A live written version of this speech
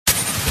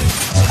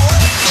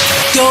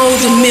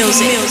Golden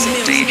music.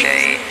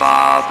 DJ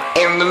Bob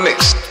in the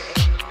mix.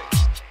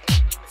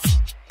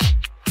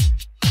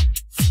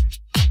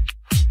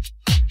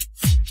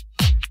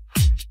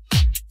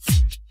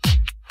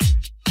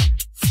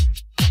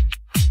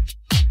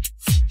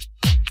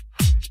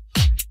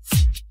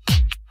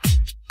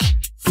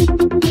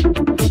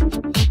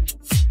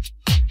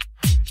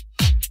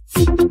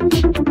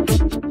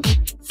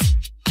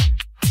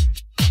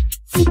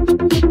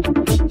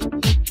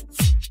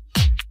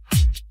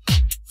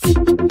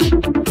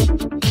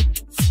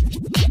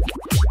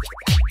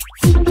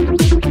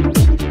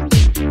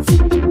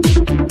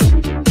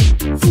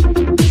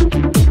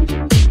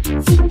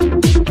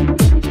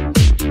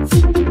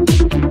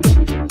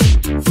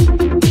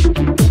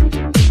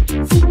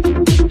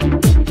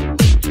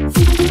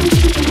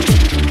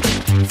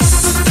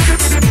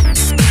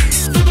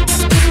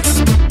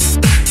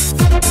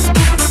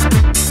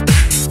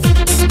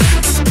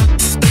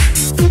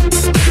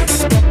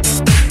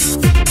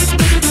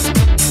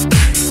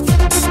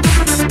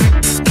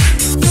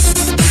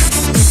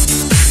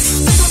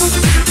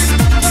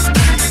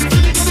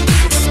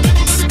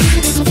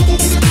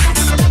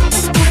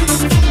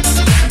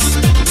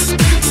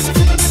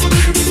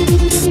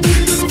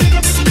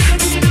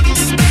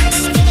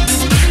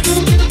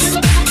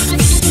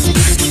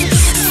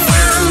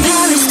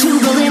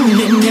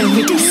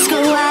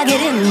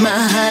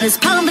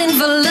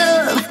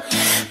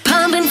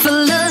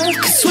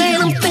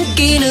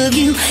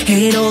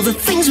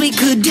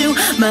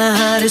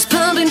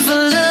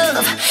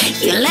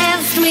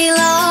 Left me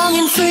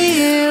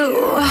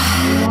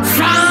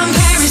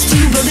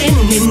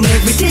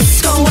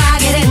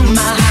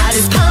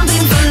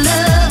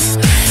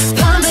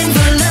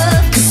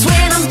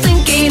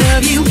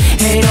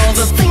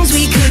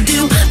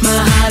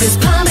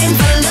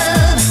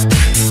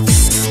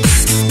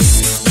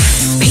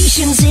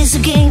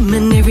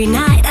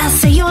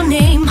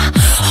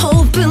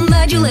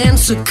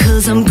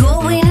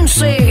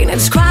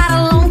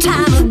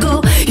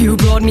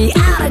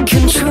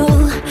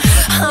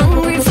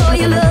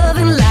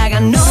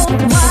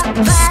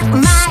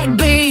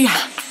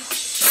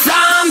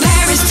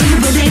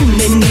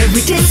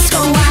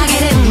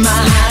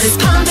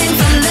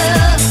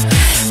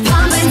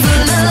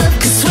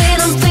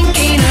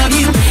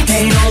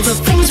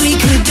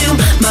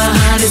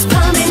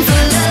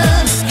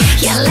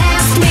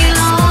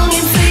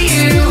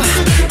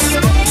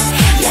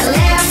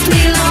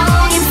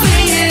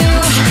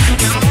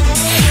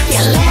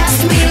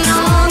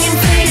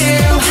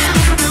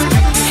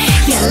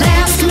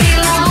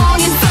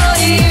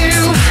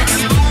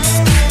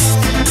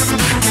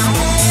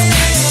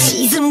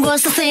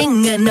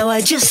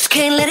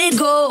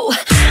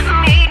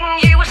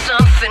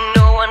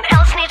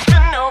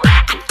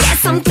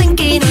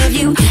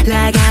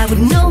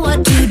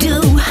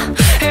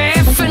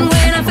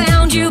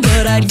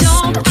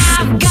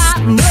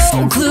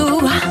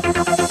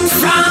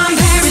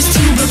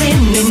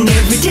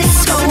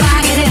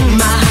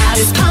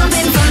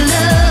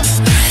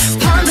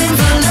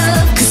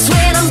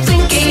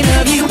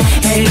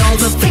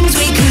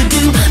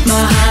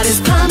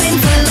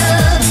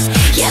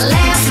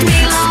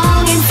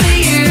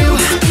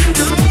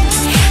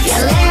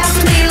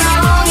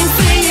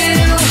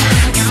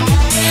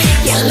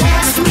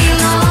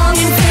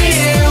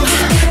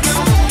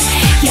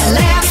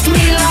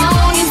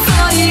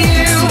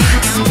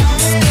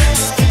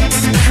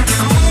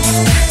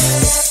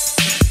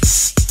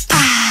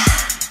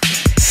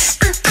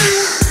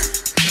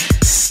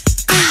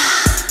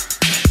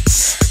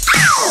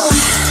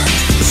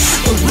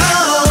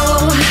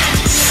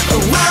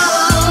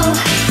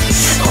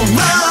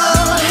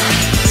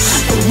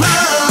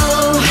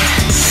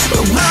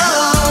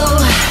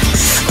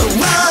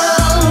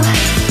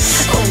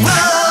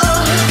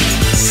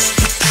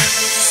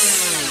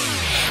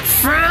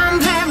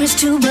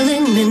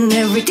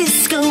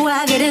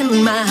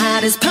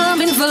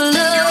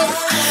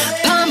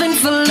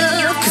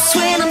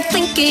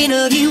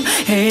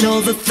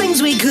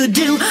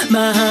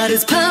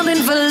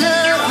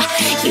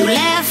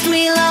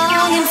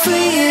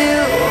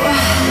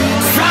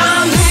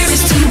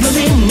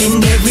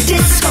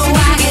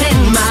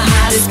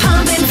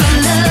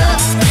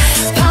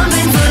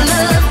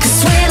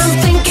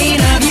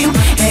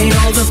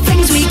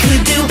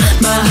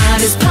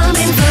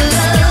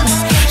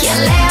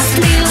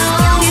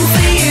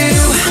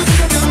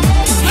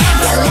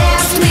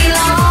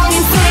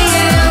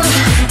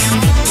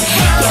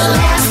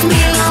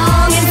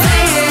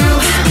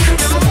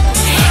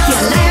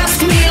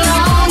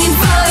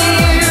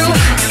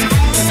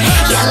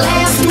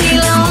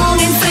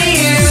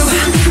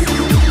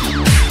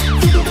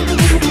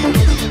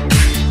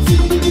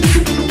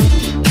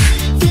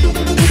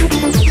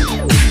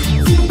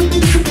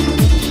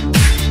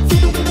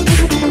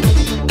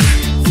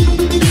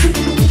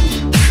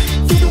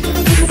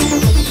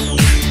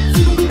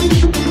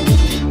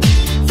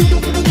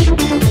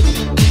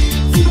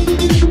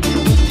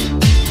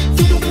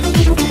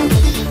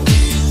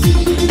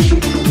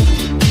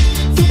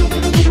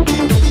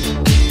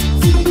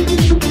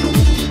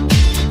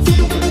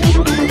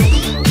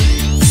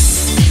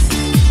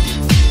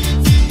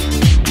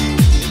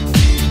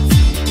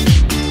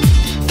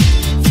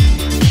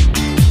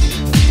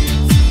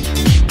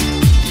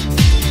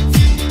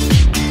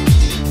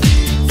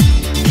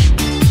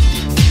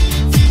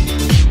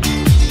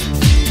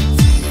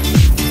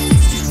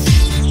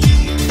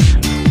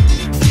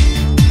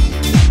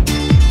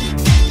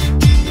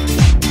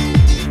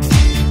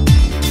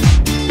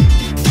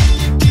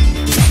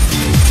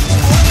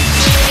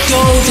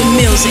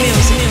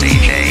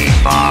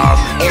DJ Bob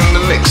in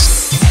the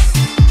mix.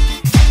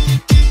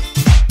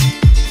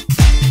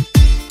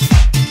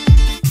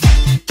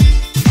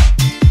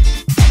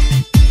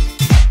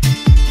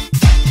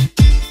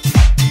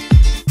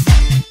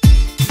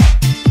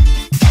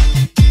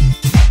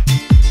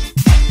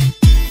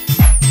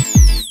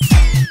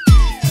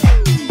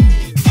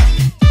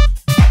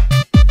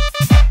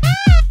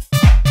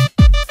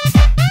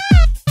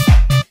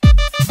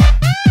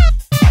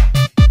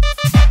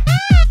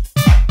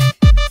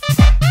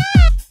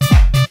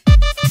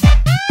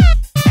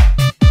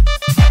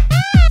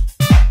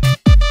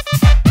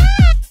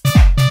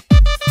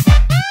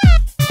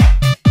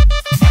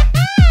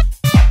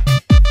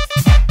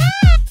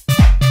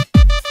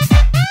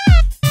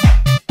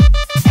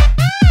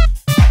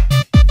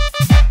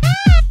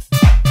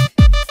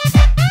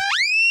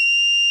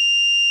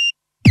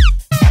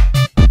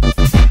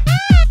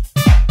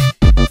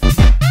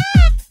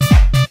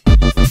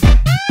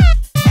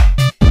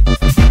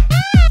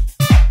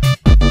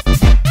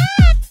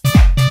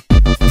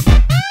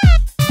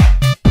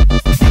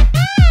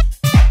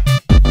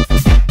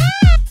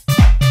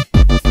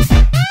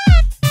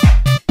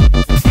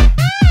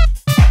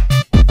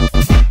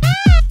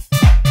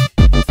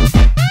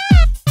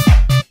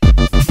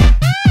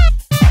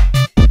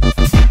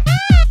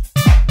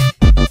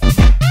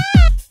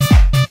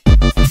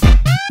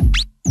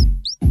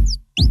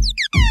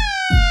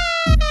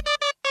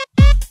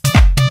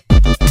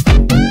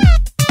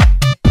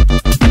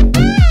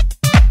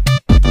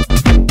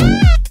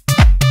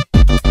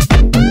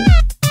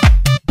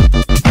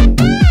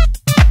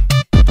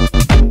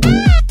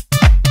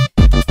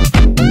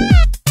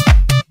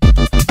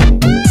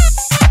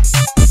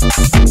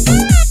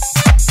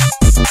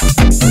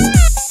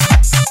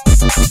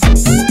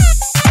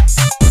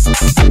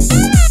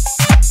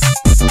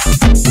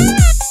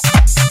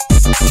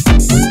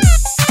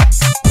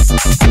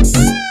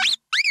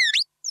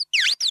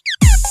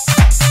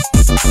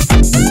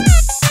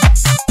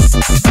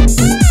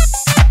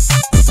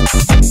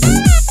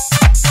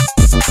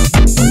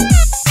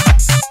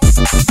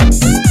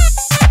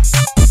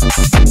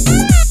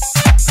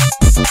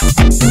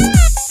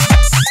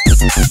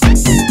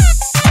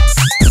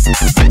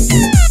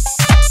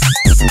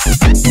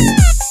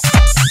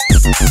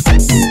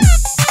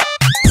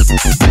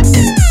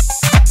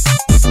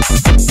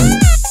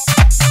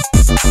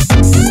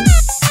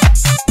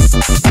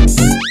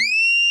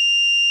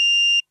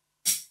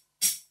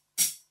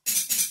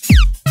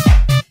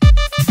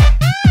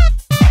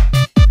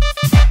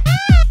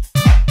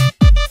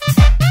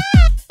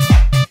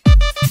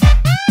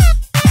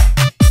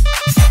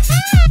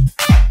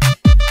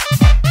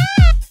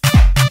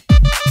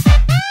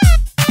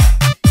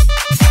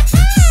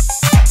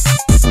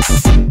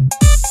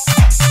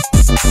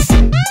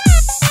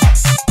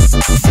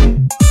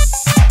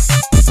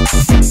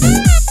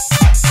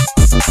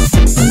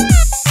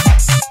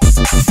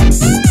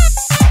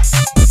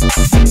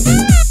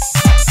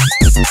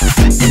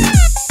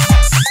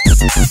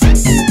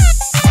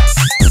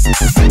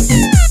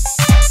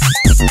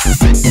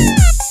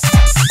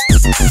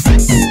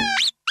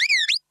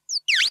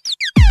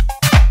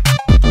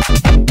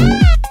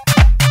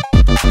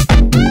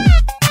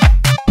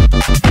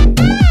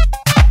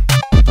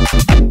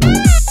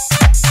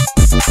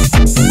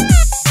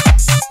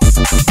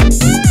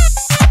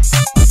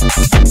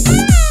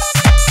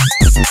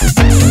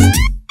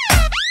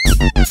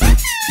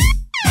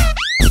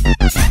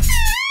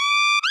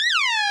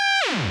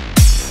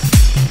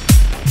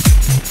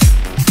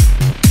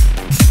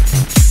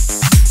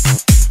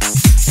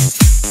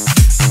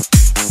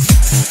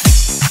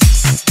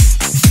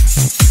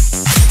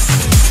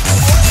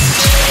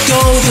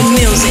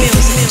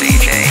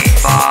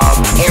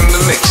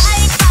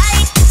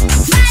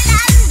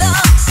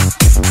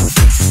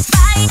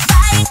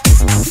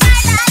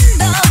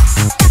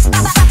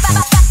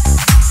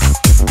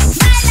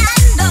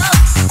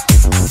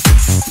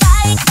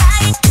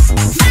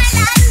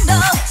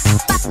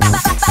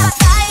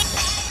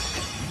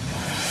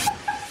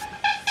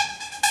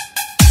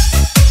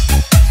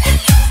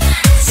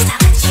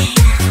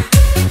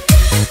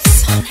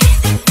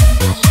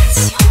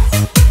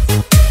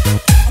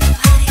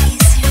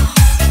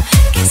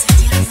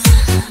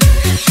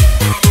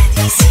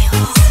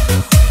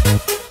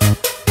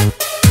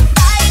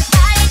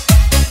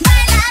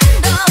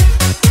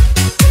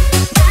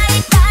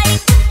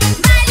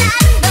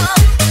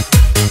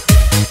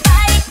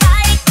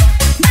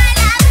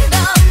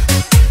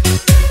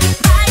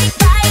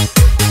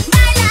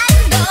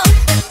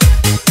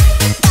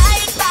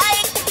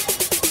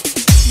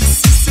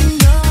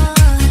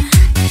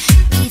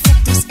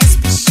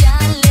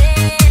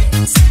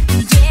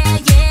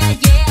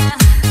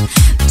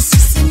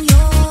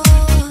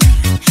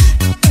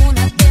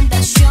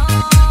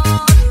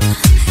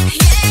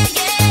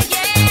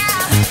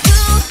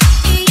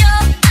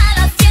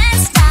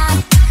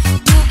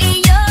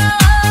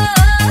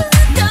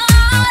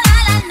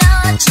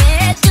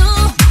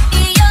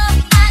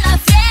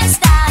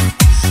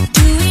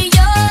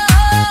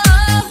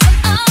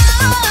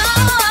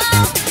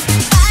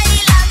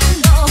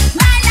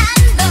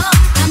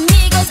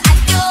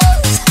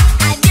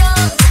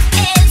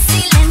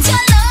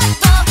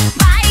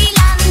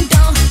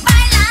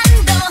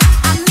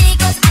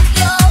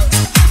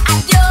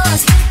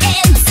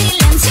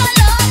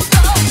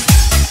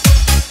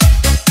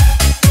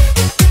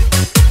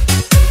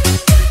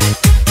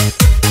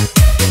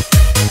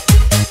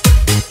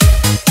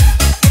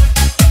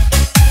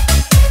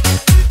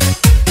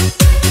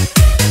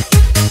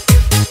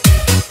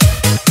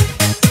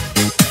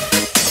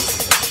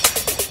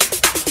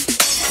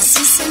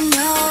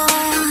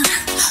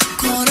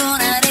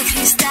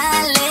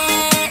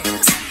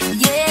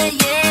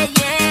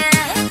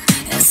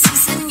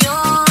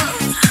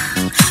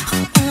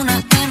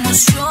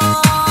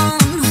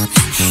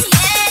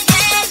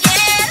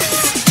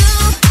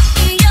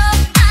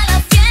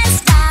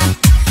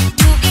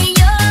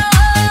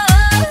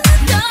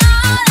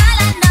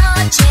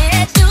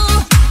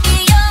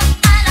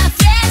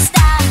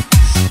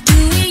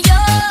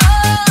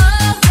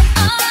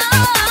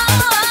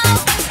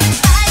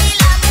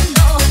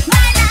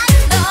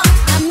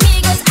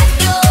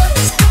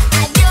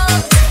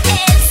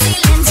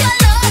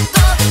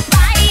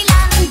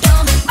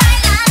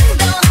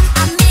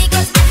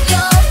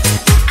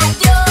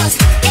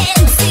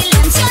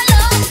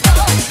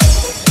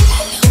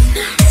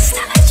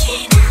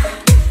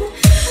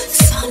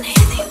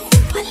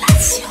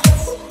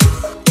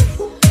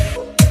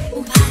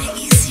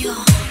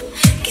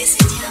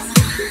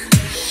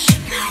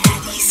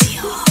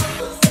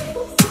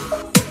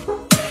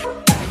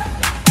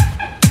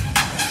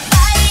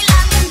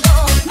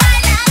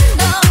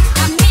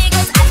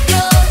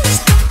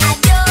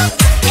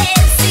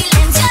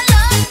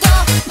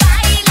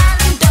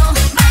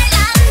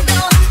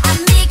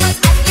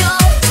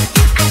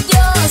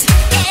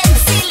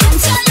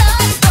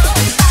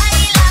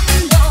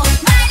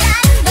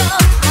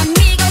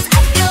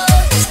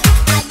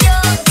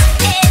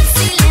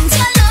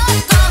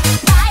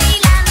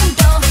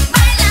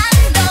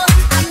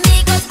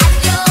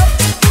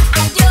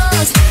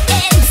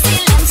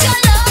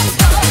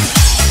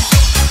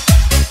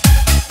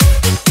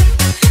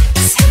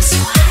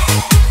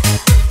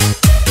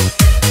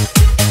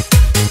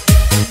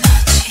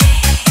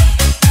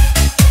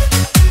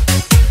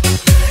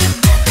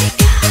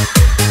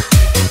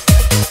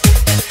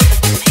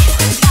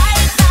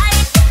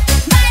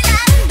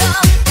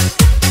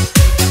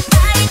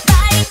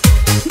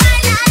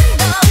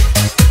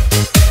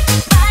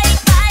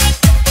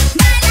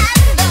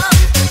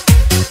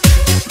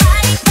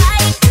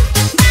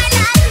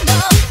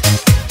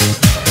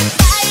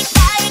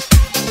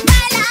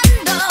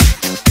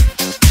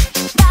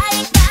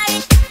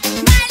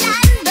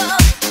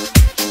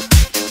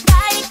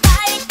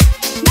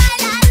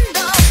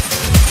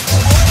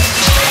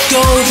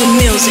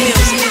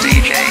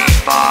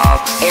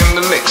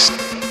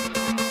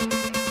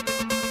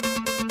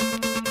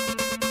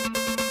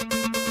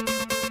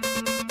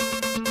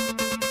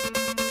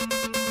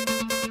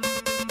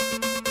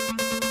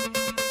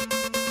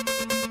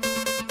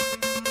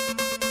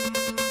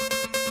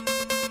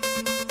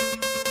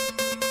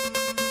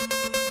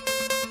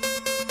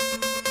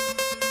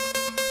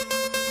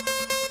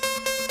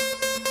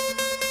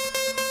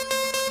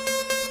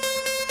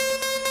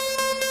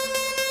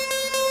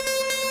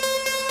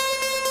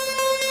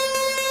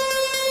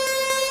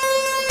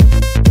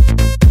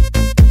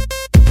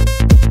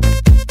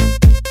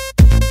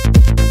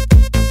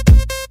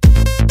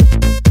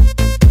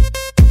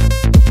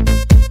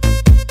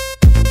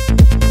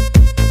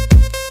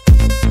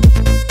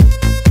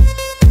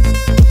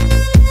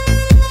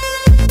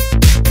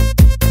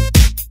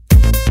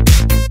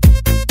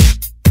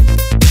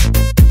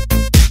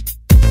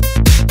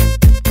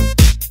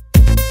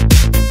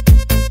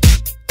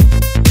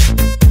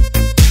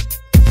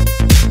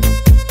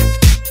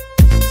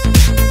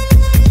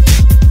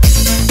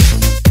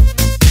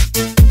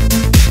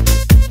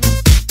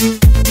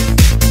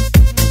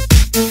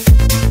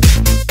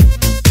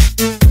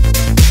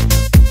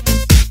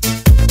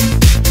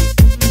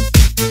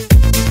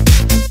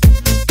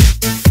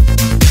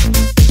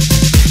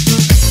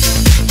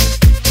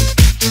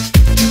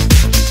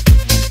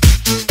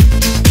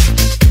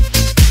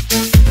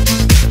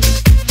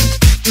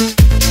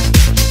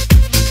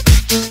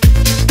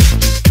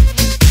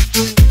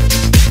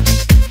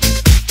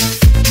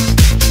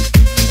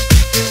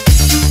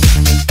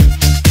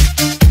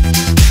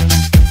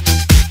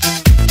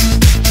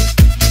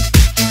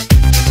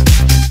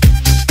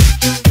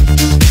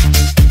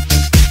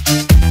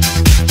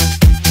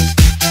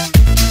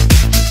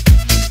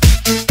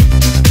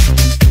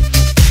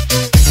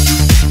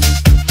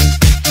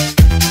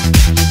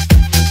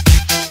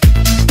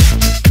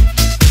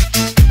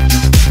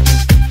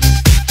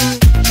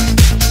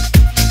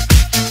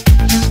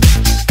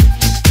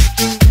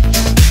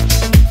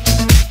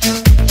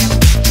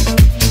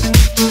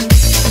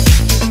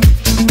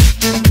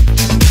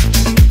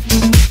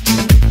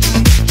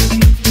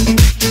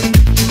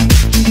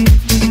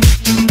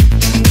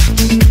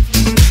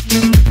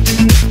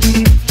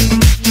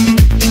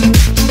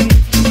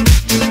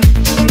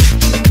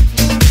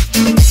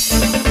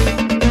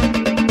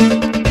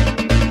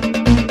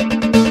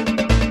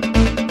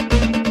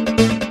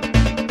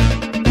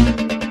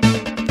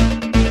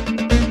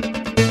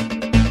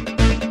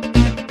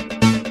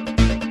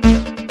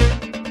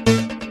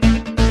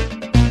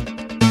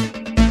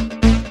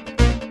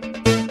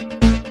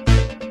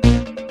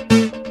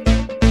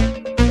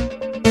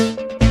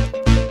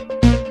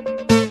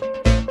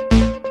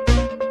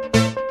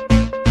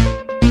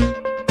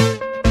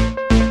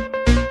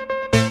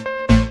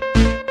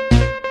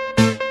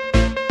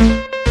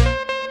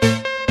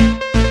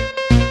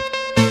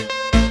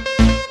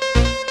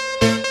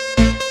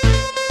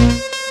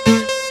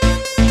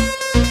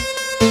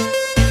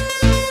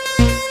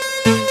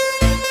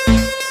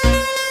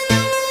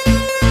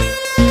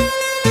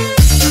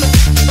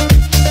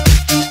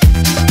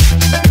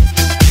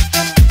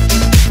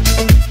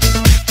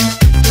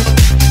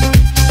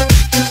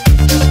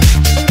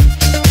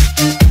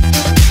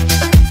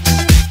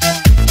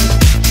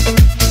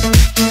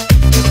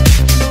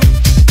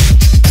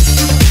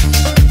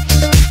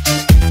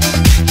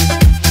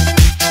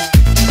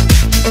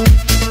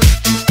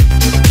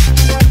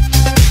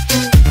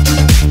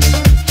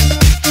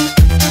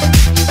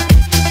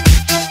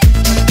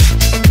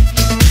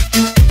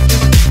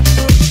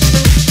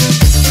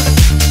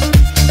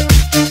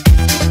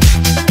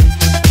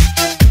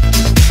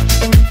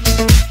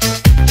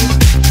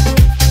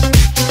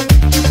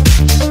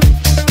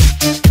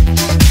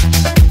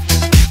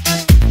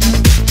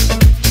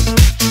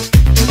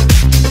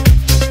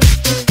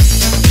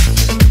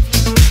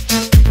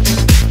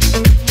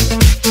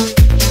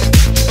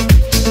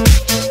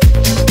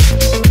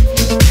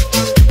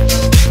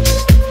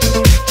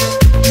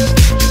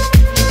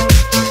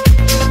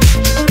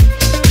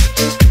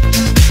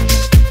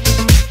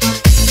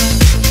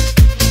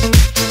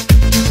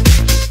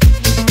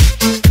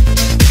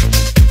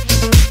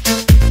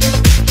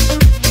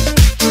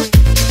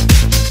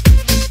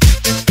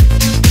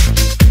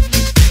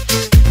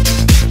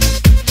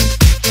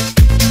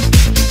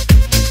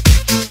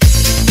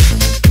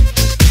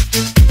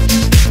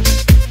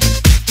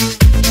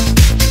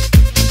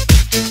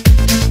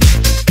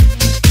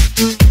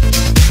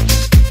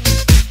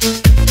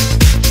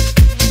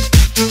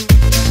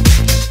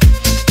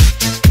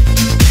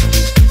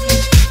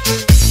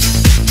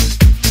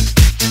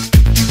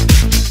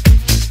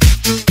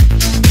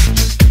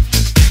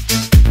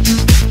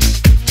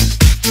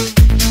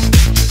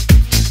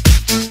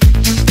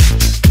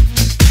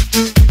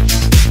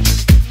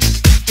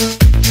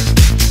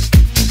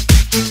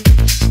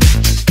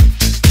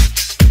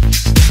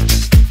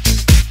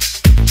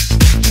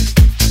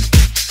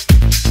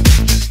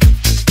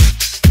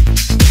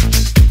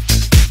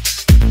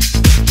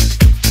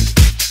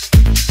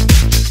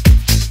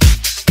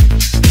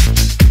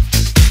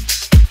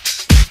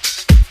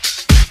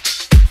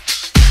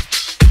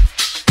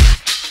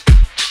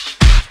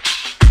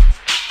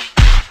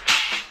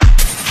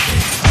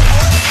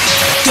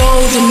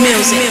 Golden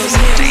music.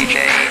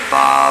 DJ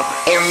Bob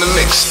in the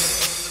mix.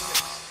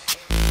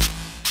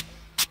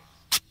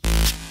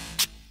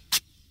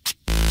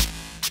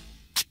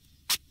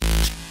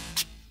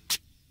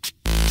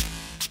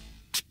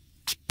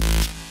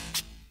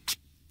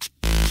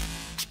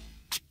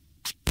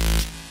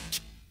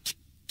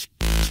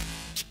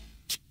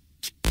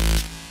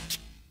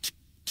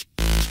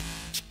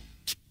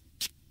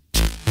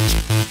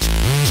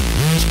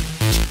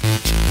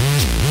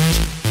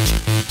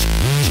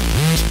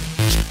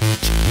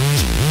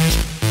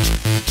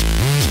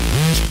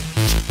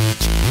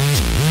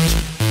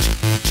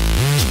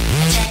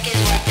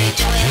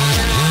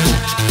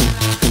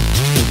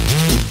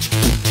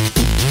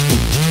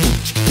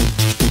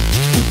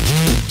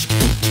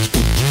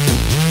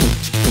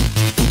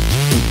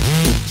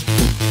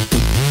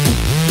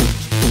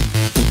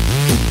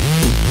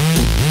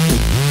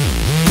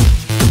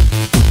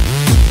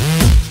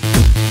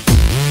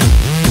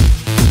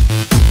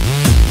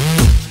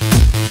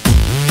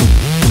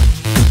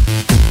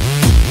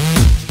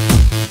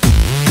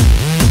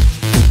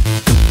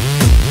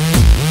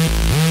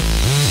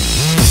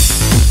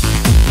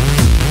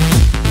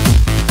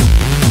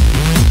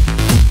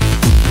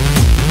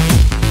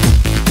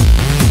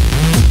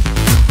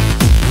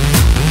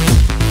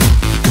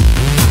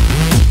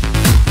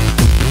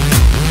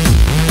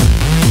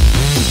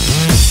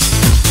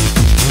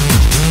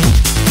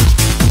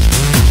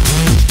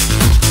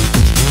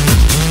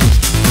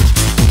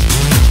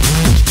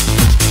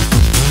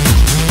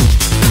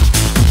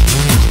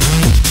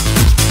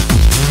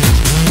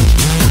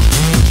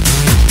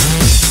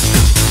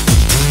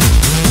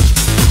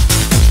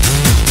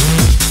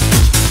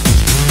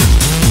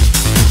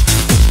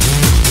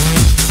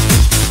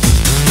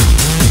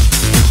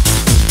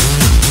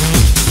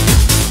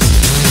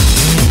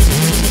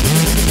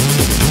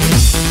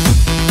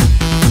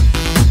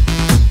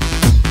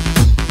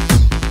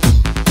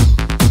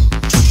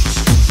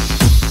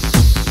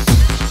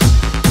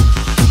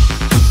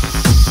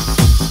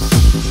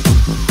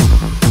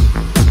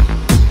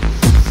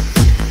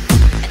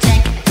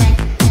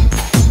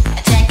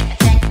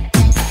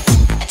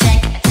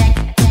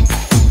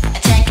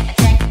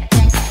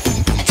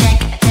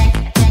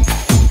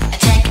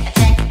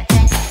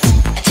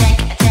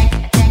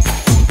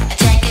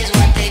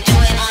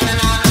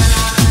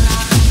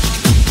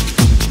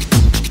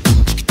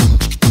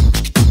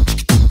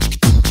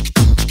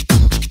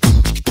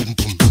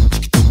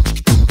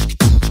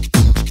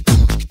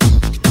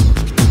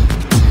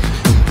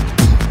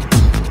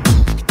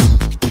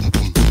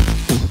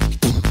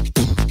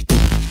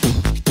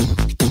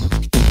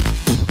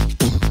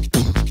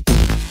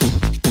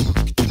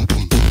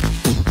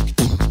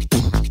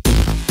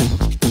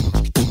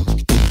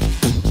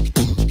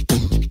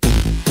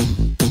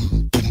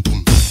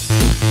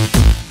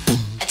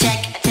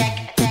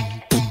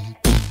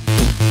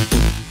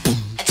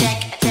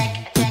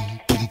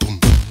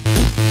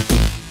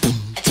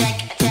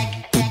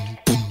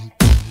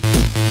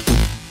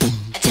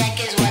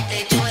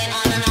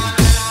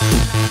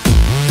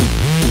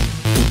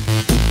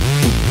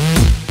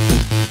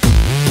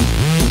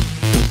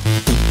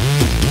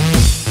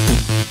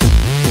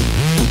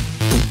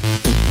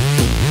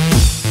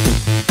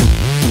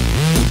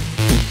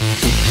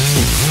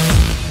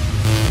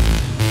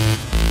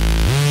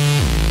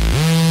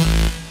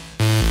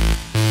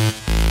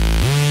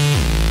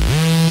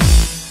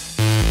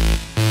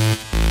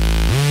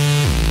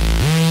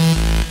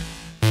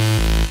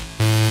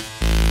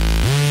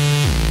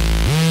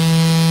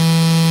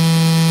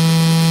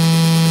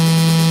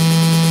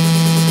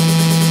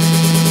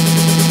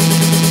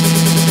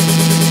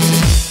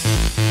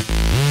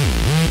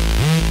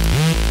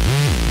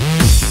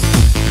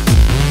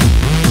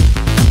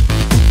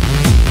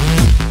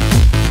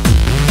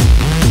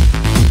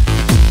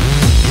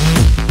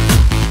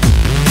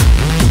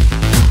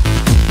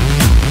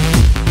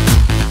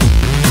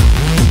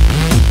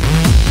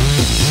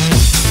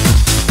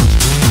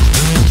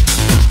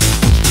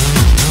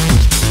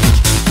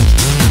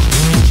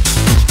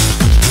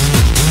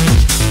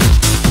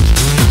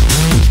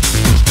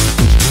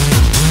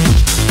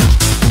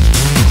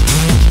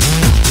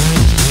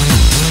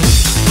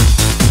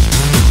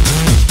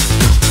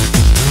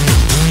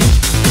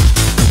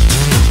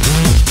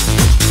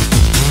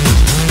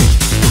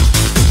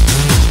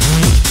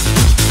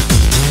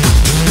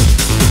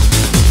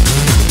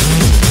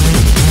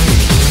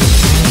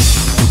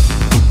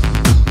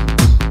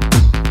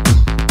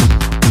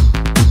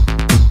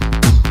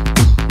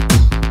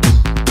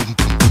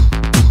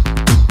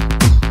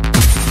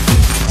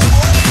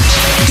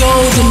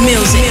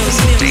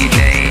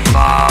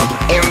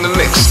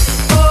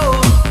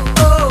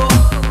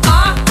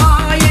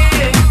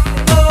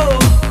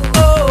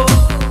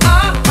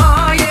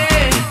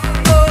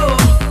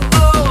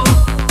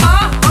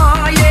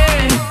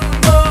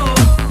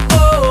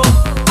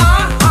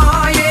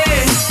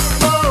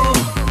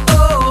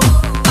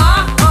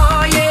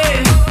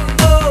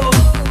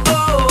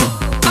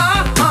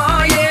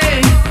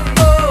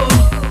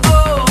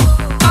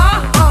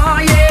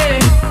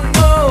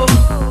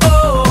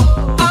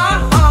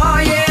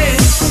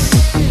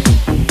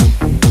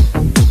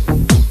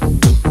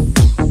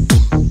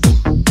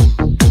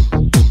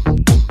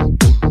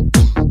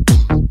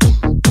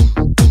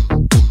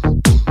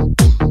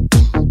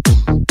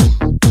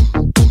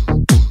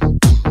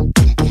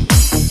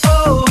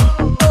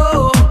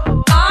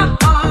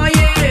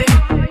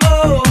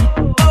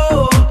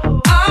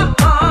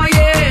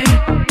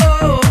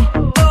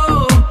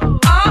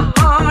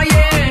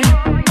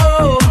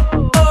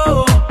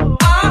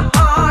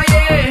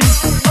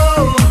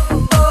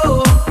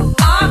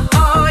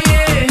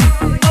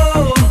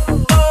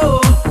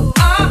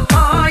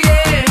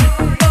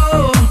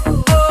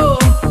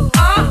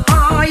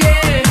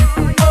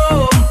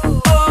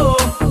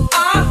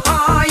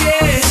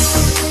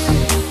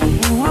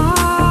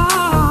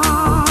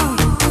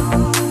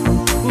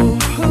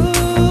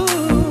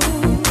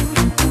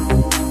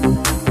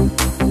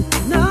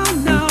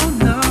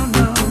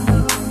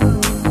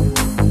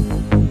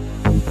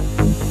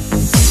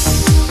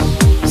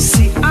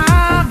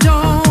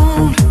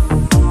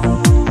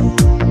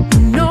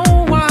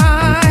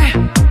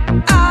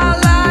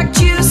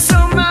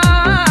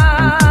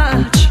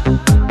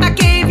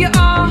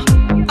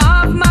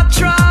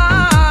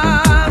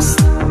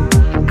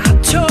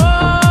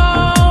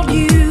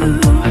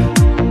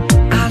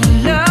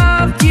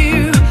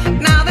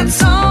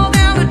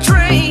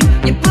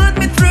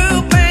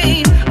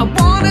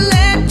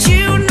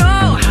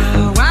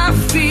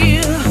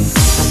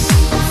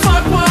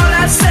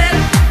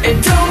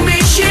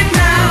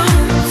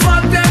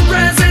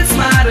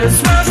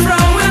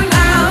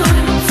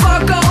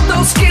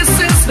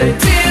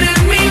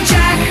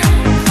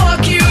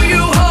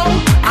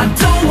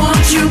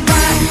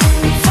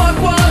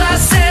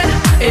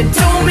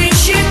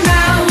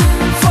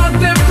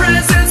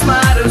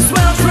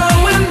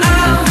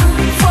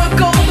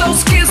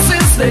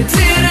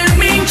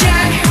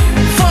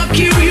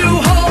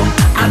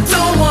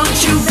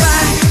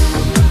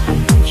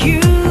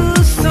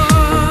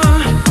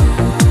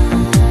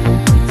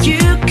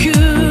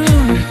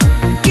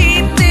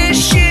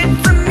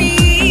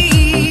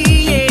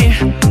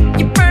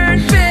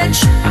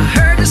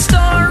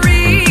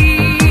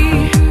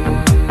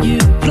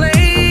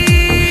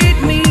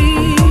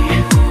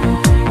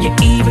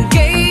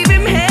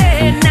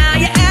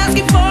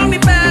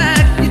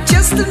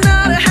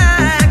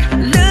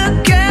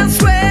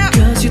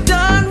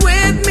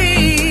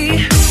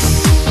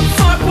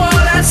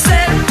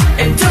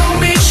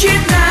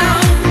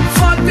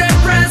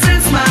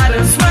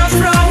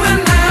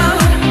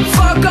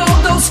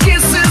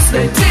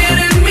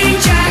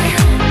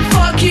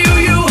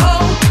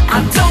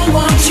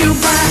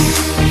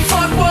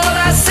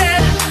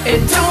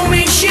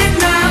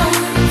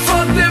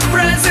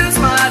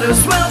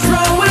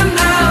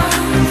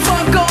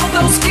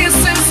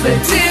 but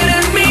it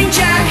didn't mean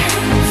jack.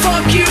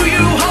 Fuck you,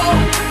 you hoe,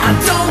 I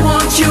don't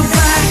want you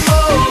back.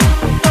 Oh,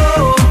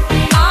 oh,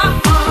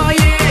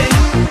 yeah.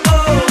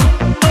 Oh,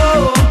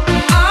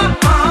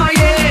 oh,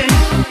 yeah.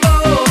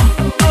 Oh,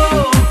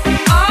 oh,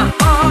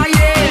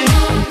 yeah.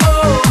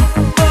 Oh,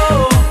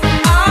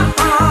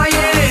 oh,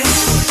 yeah.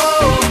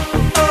 Oh,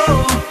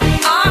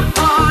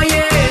 oh,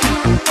 yeah.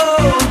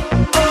 Oh,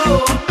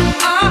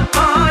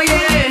 oh,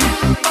 yeah.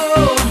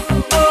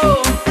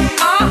 Oh,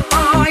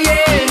 oh,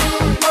 yeah.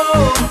 Oh,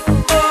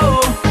 oh,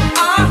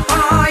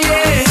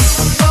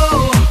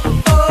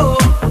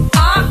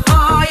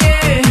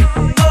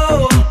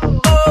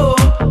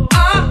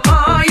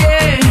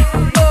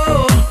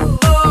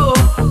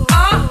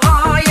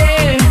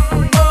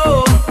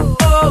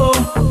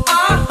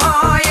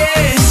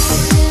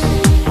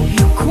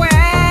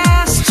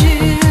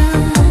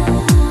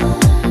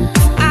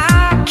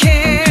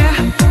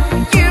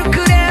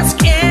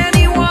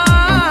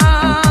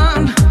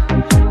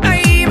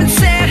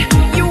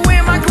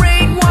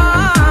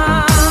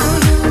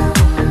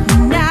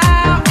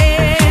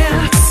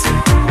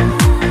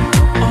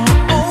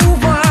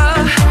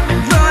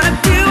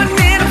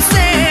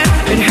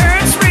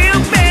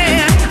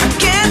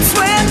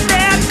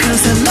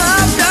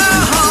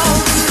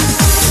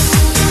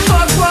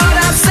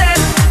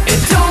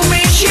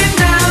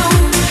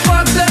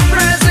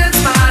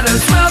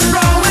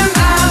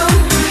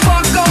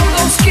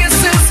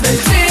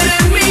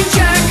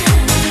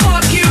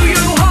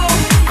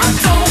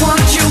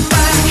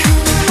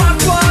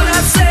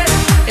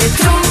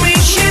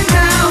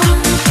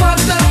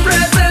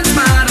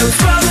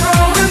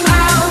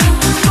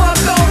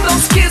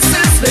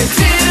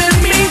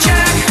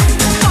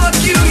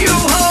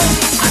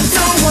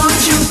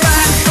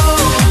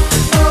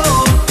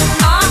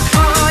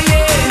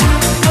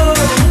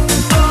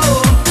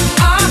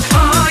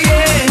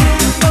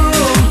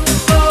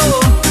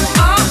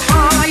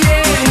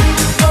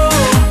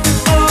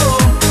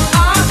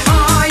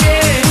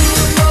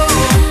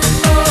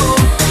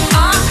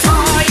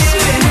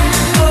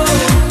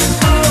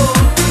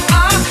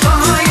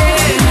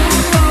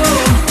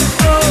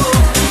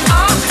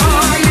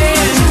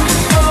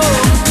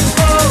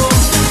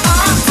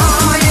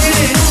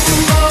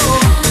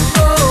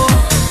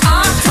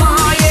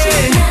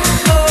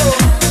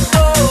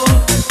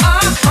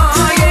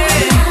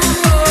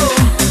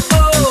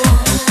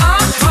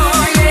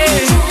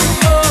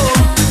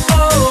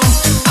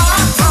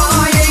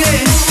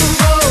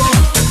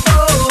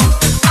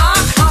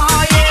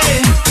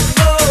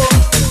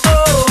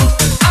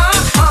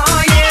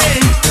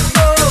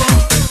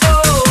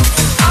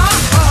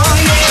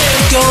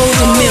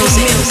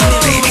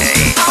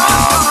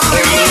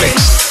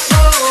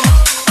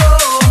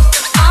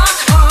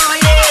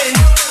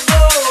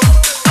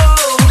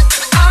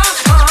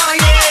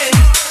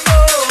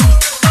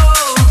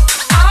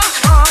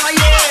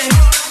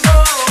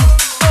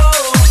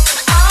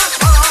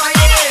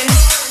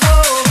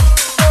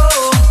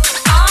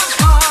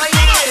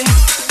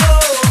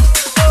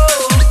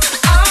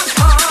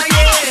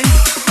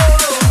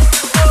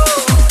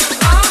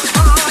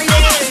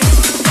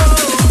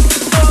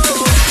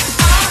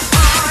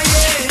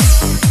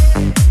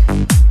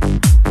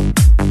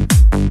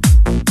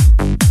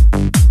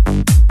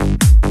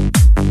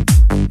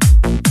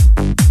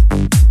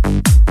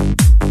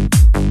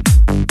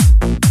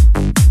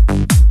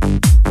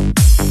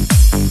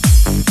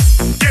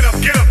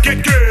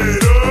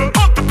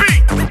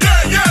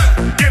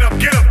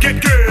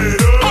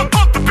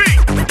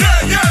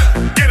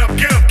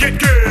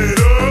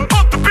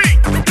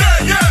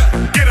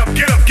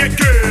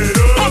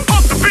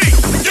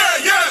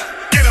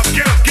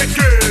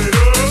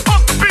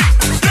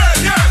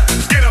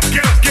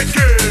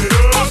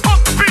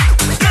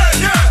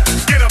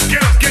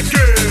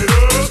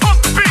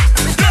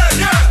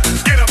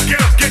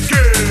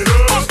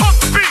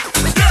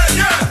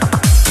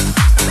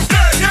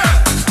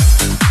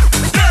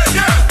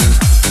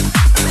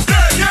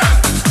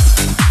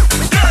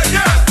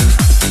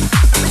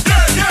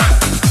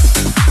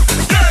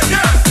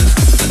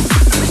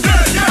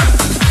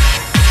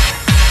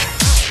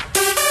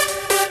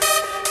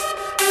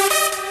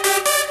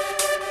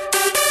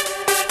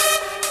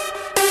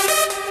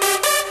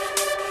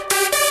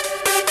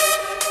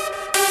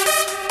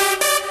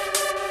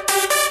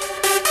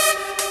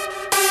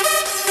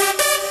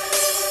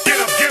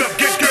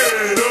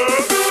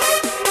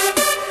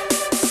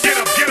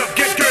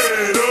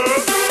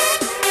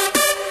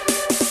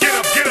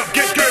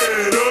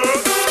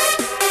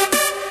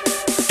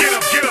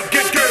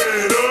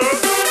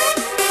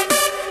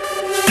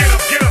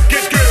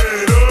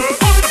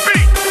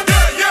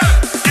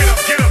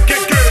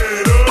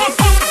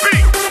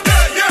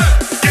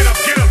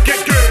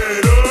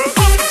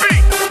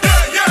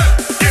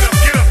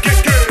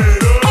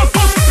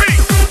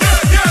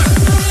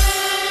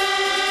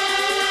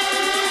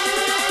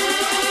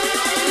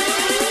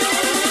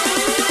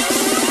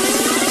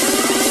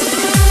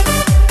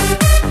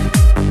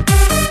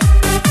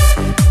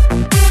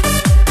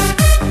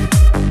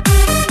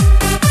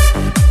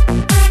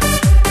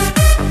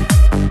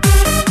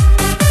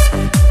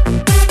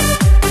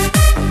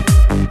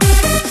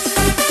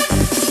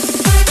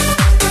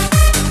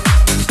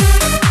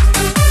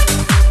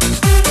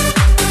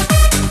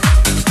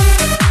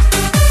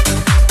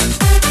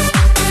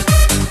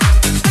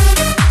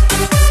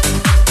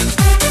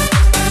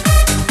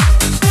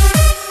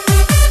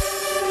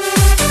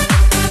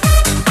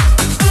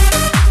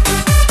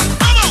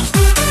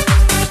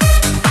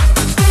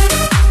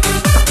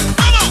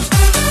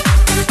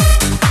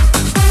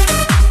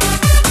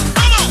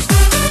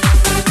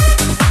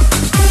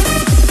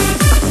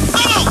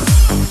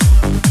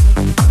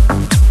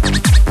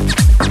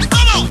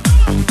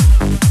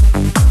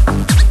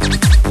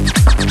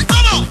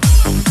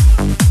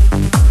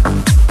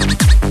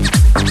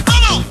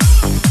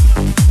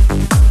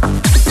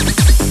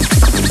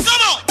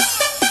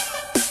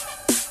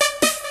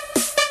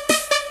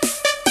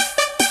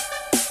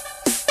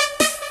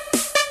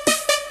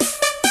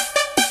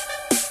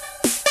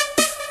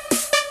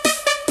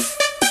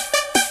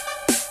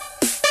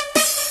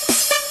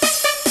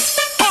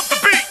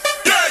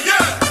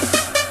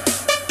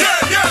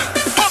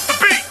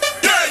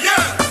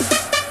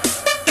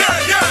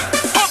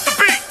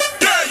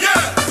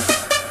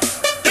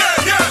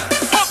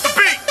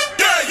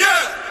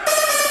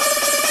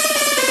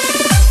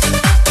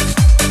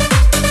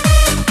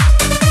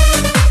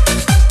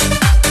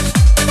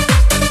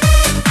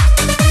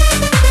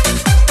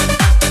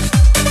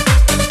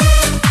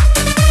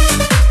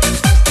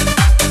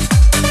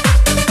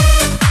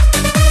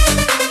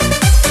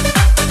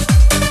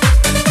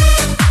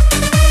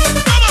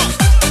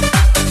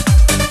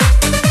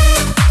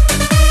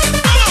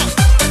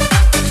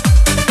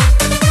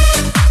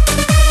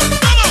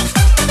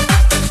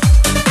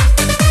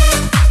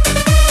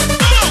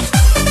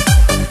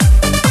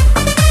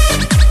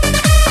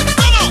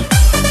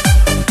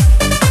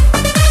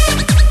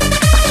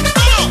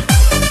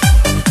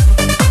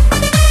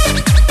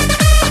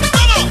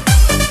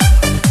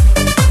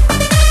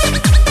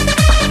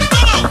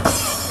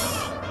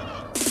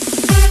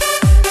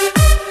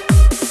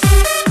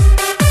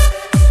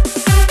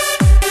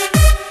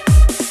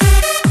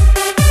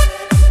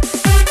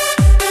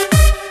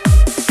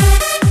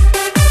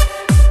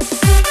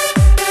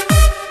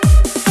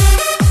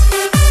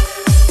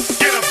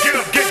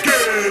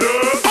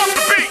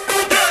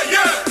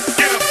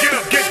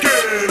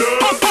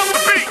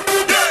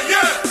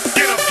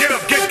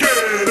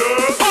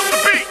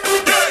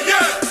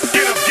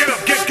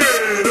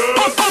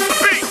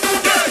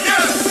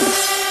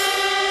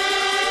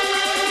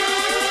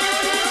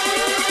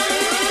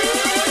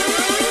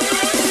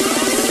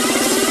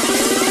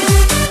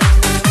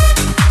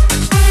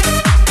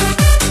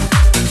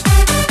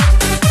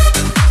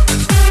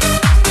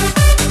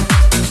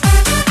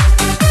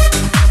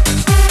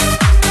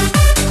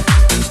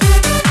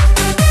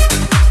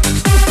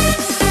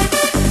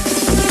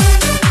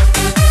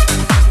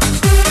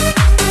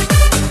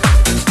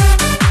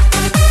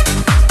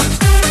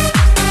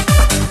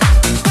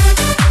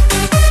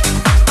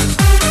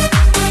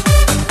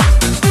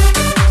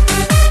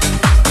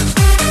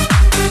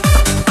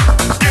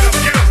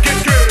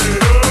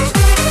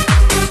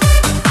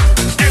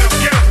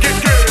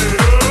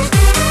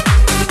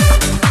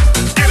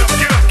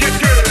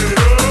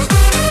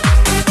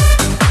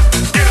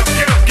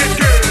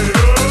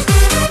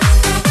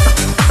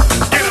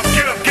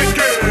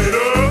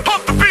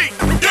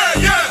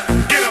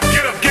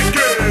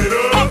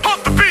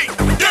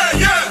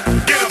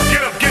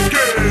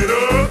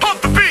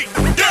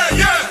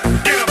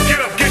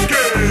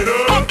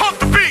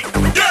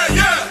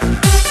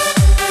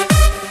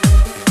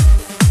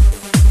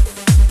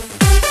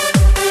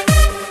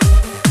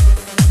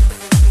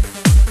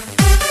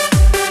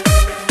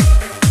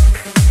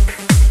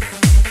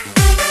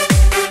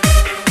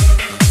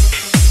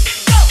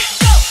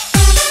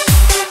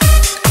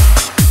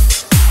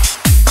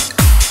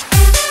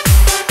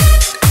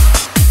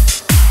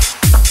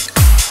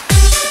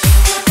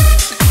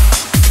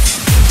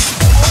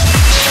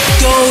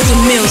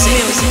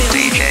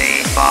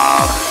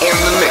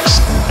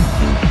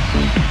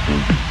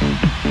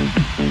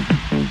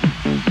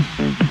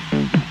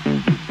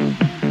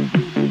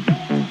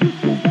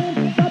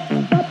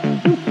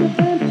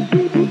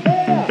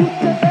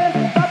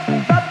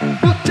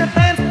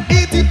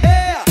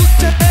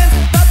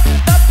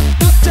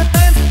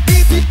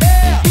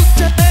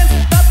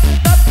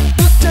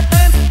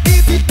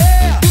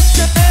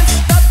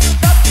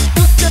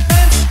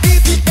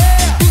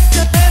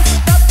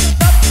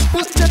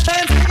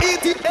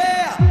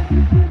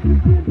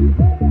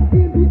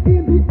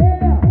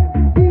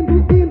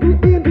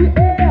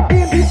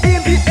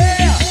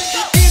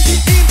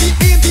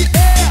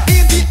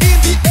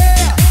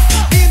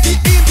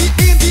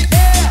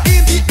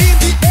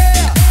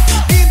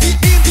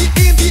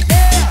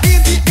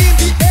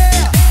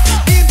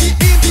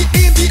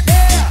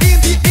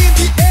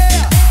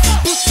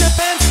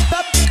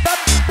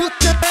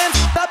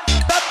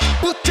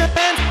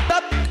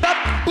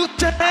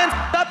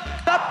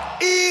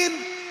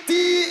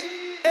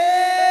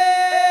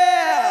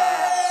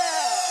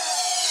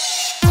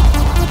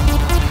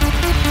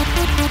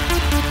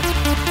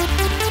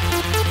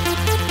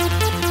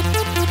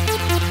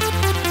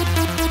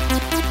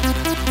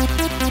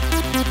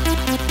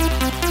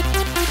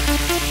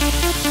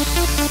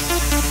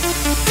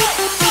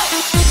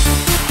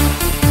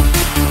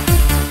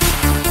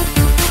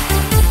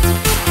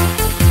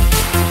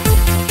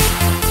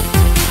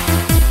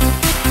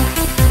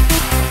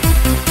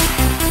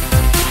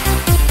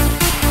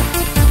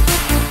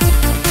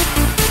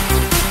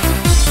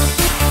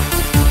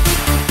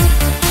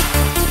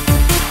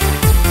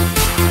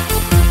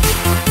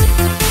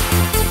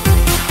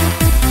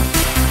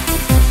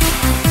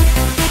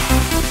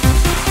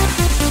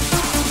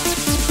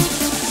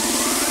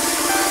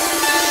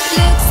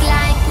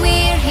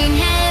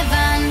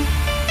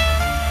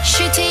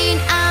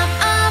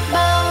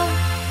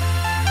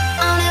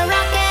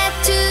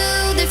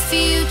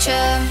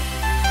 future,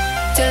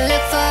 to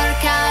look for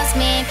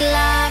cosmic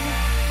love.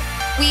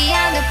 We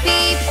are the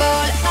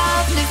people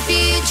of the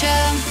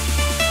future,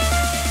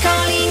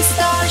 calling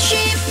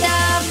starship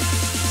love.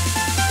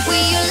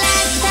 Will you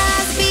let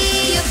us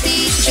be your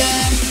teacher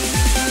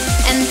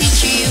and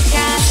teach you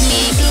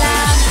cosmic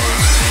love?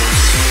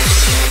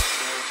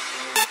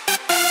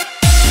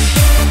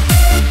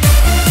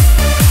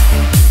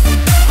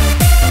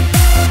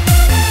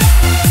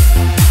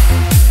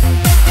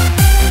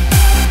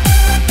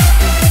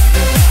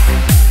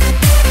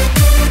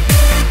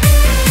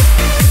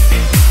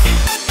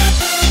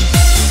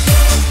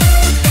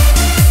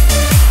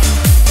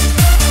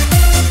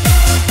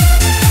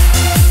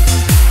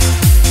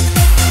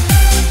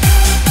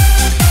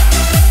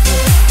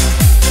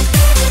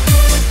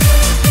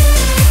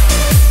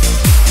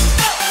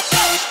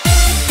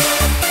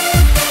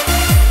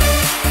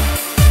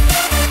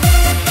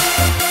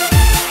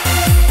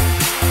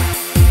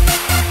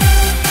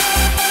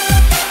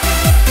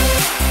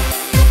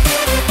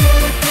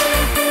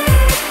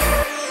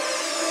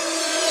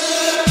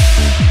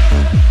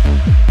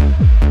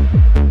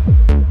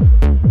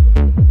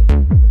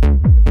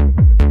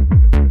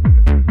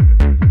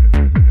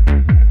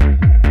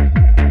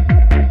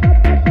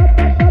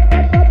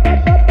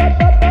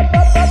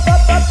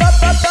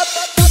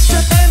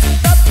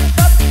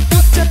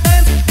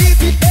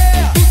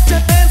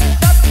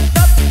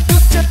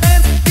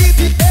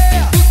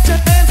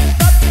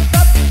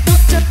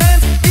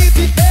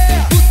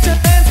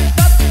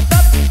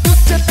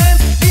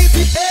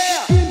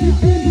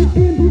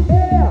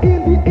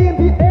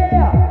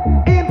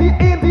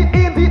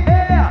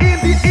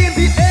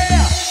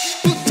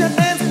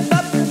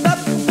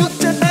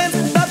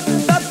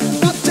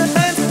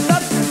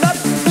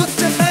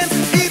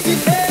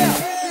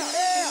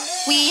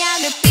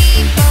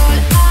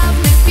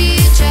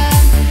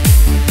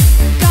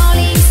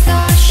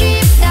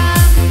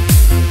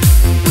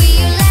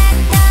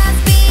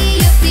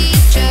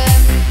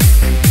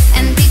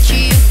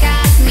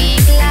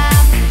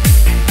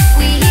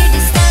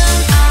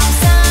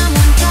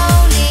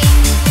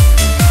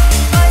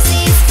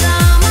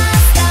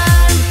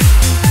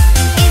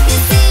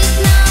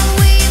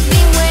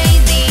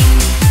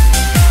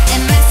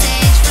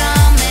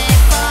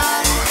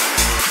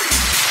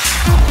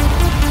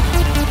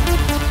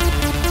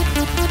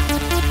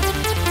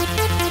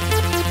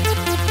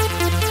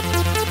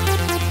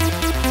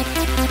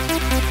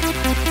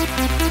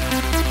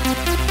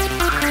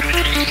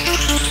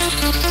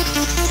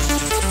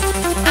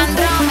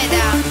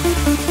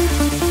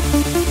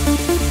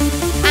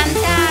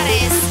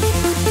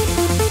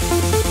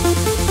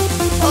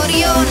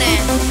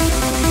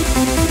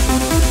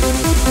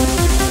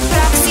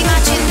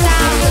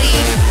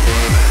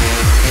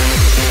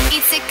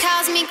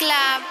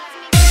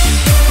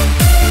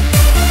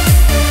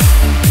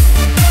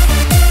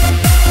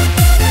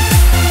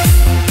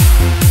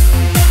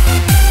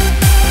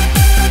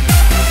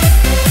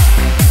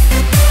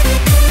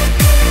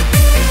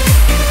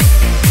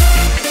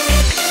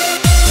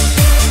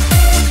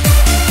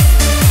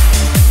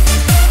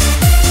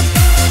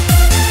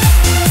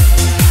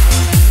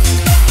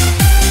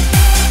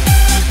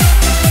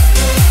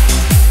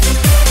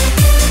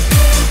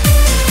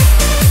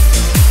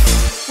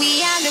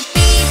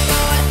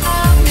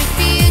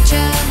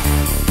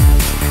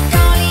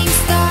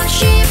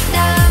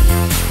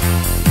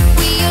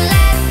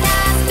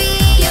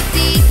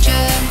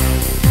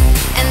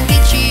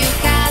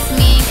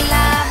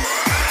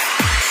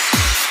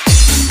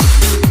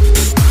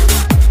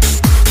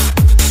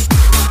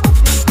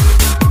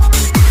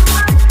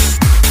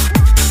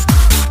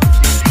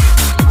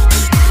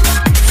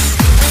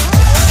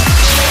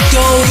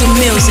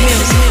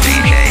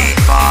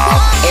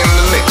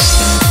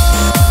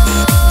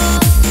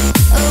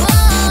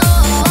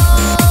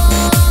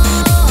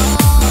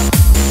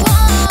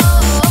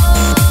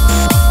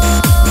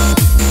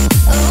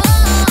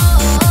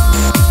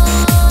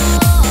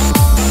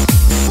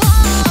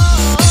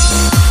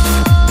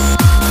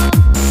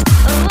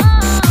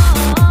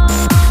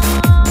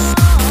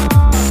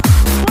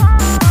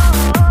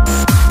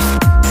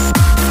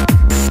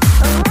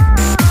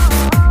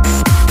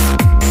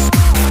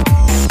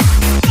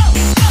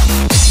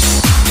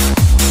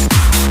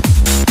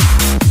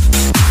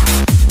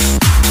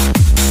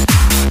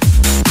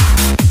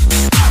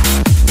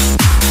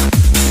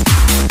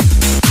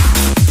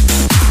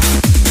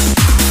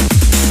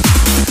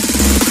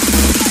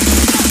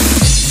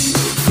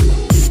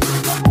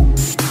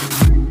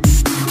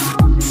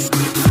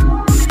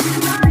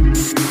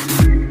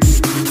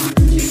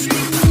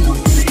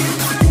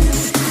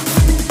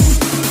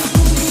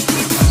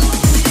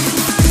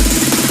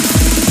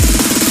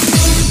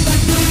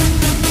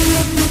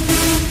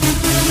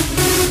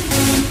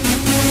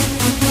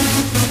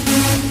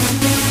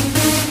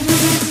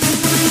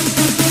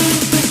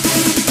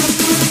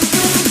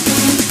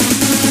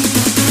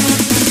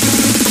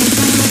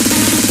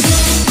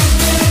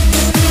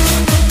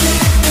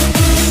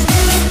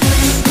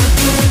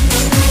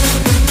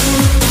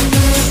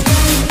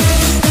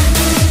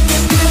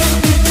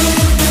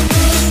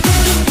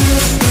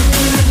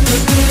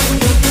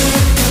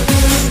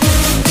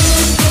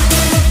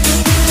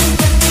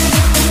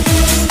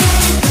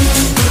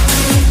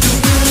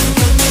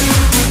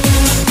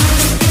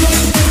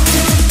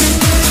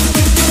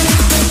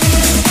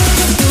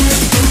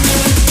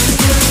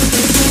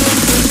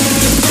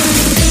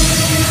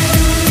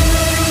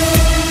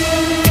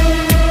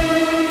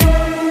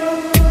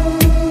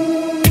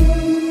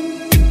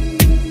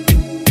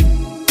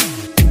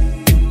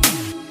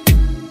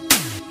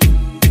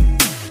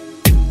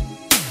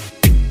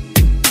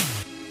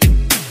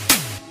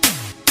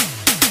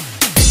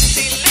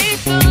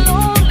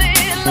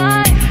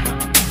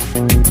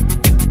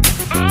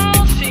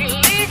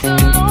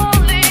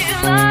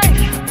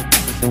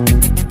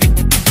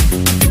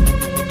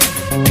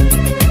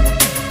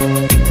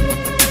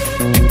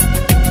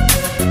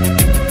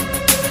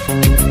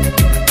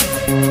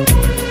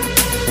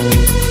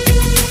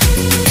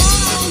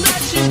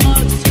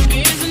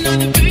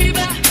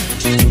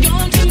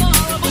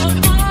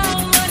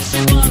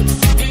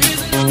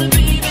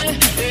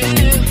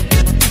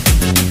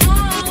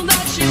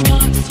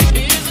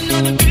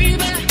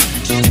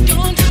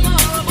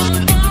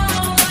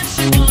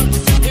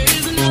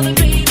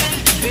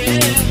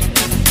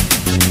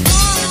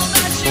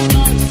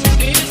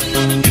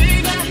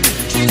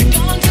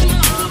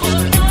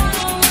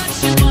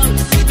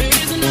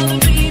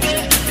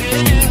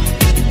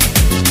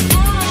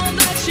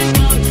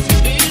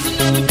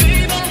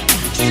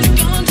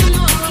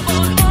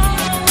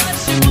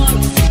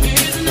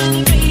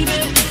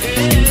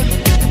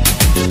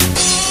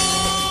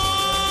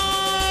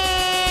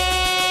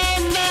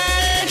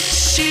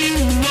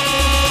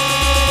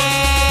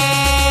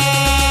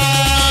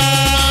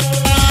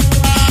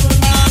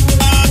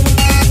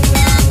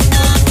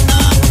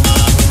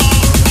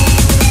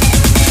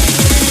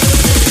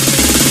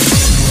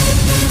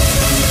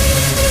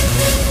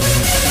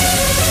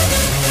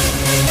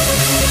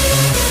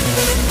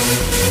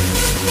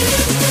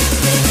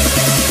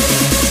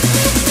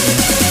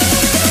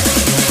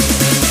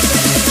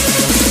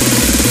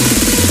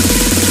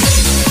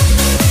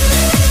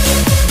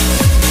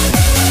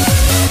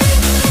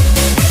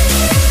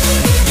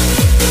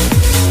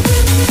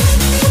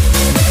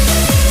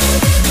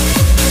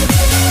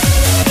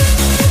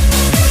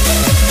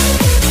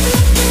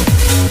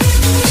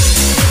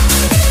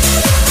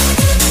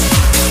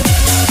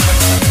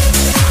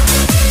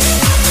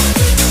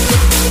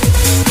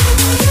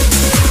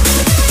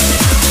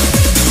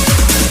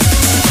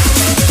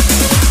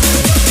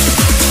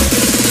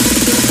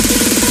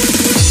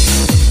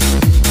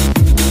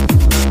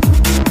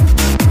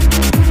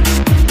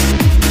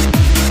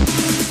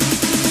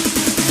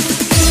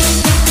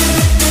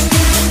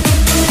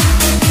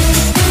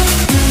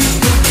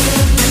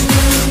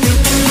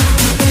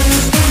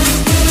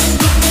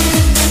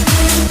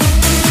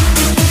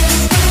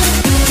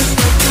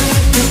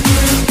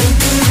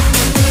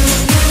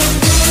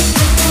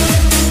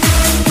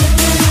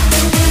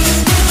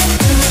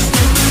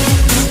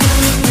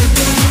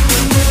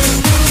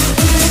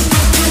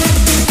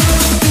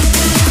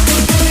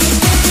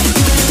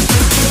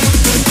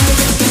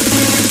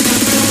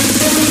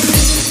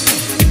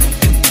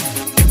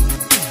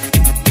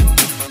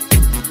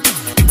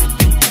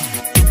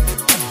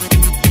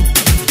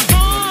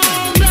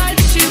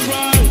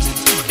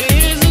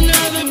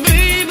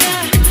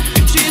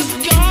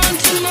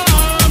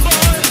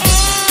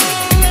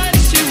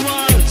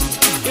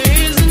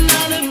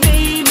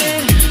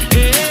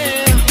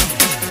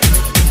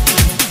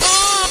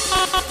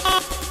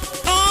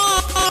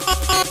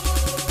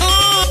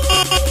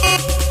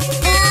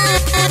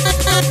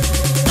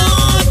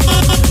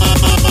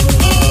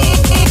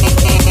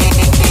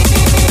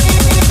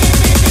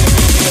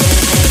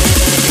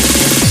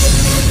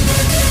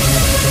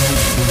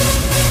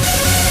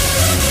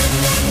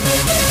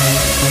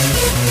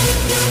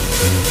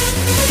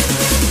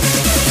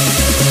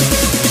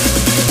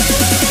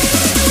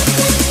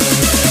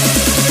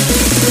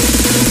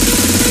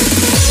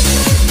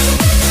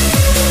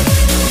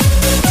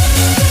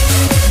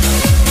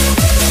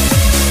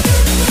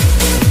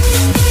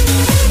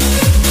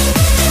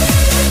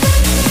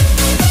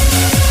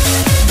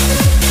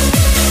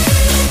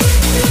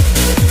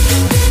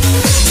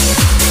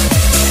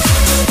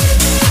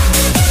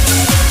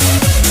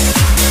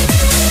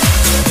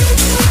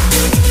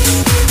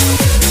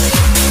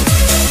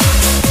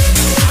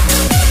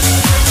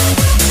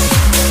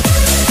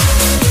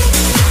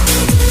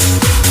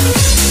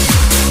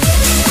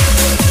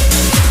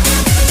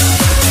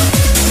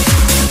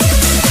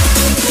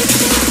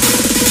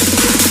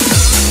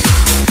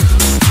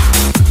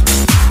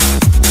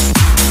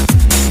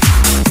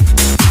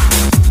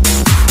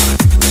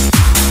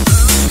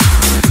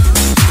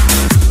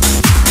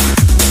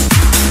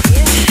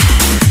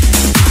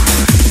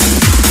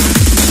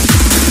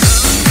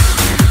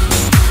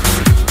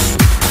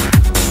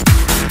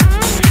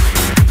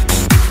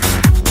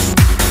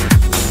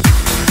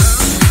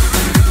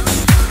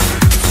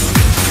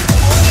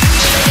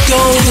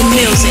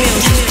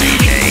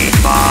 DJ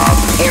Bob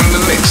in the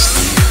mix.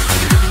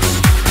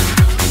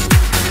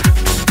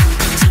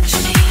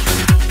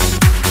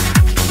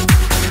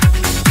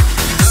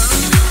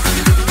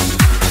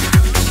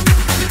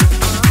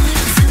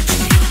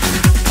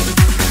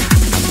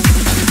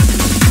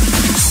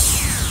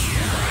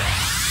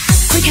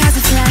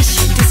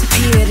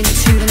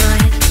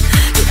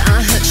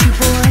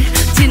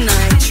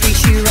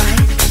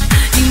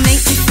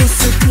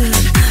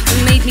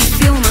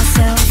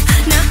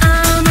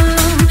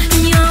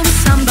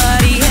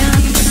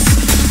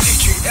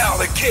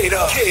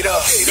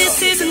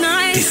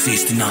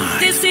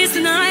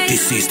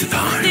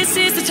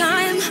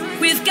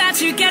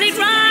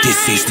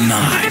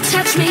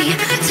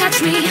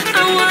 Touch me,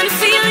 I wanna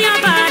feel your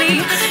body,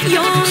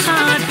 your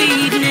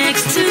heartbeat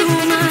next to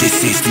mine.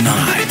 This is the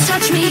night.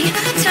 Touch me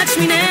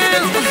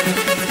now.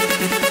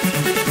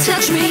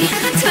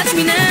 Touch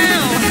me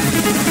now.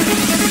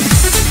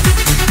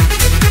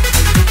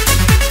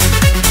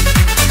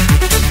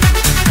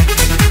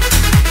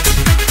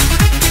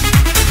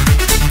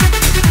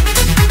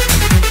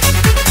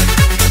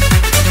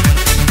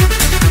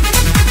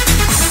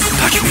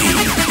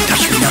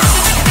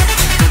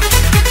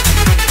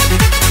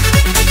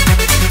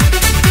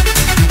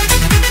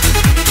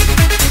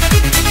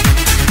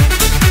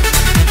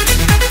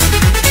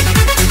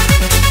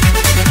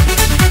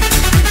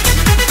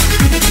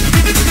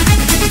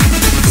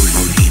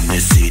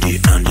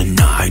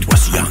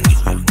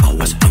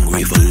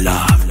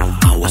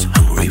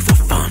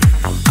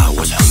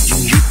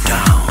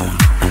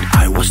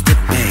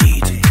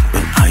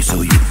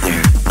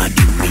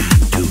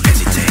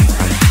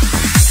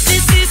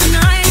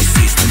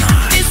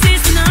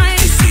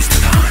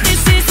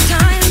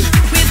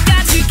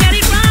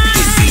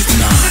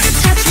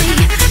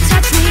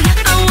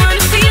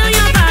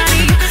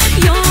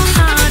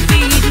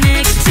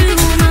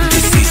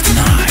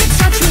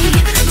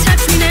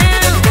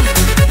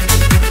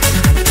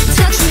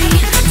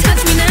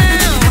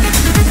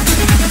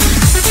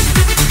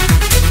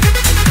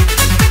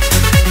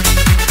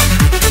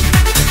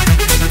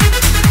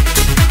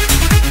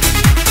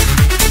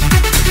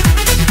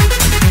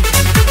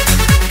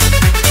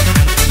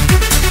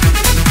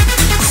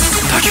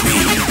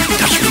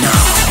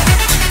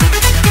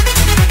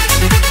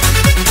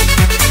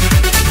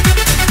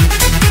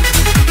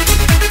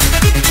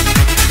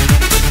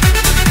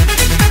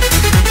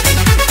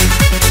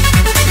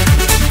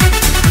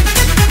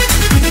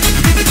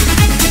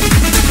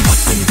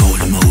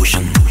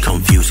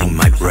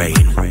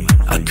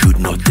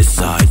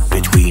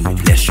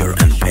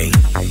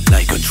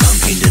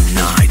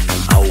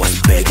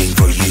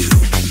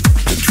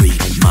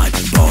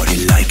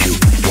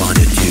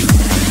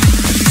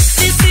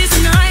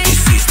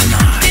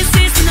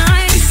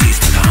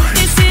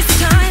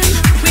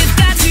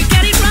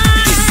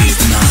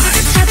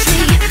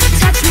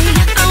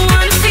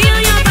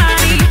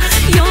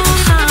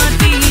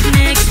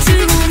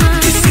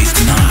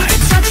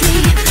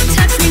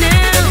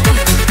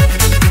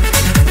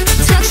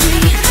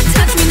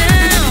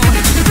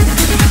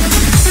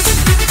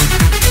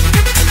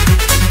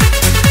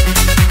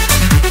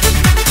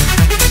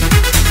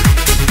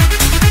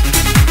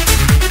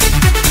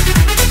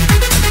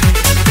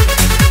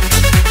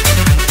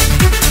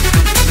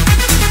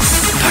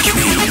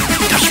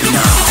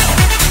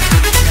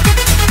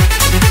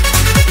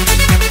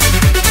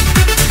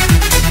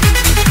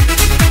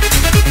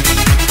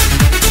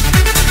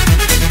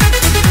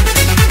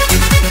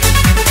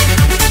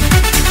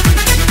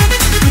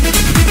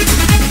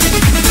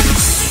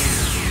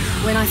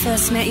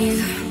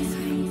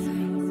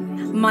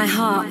 My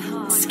heart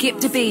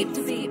skipped a beat,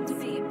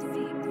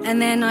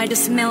 and then I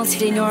just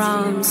melted in your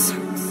arms,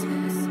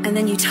 and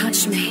then you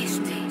touched me.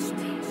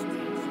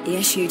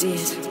 Yes, you did.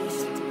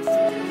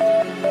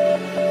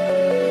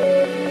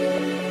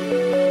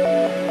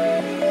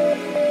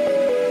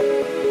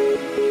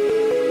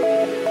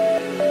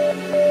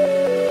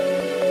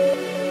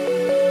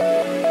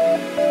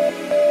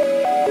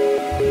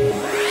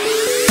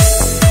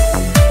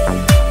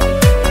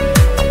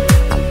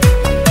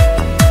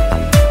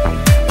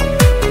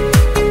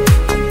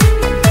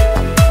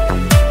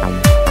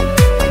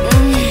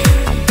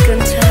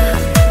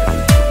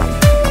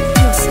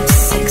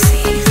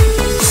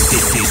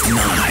 This is the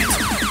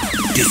night.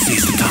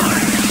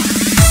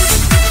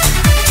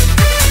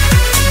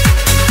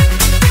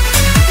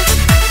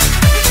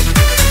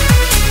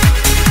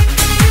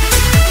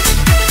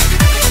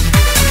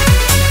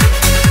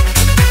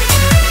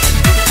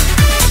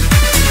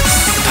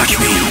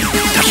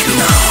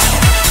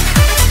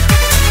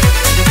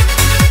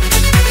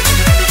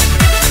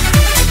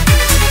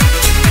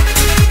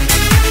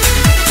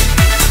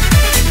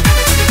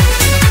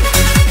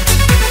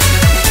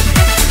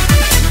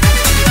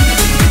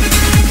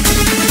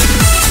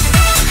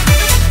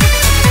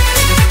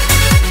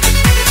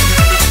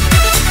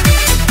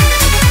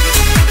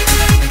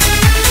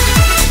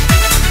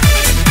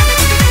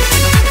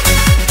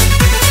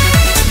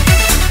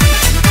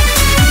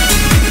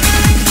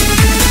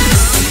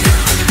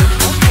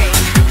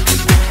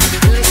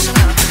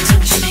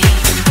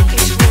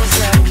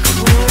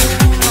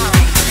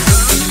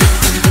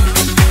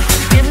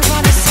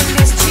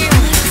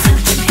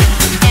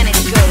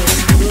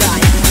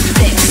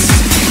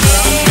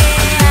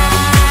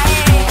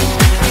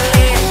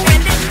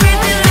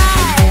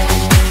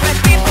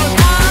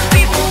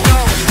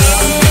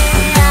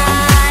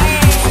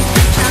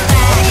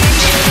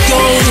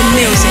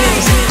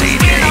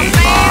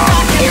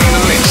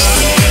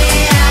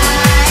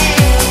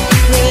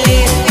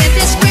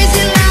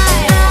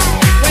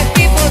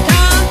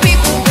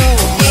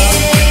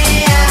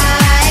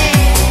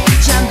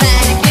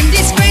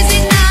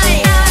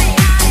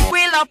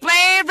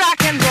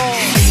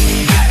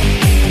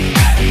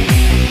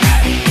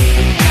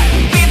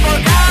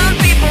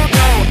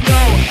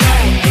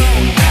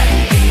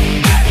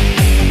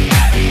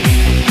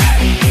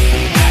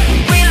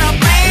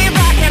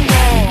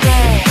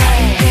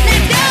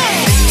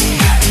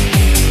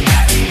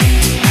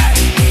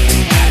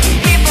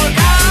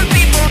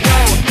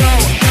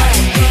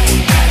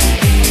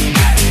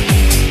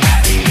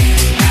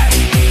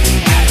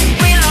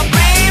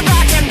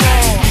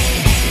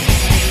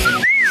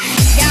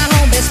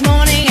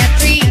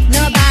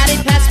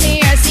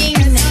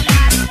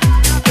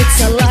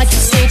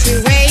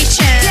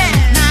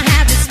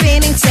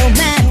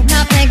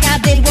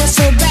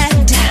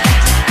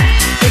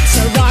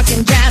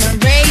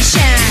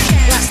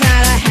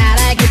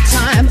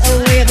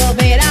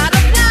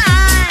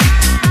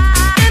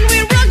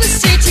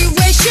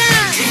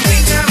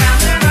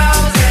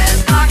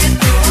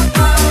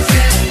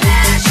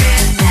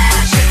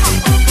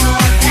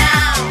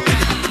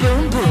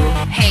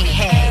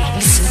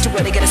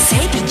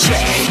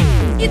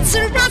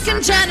 a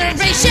rockin'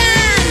 generation.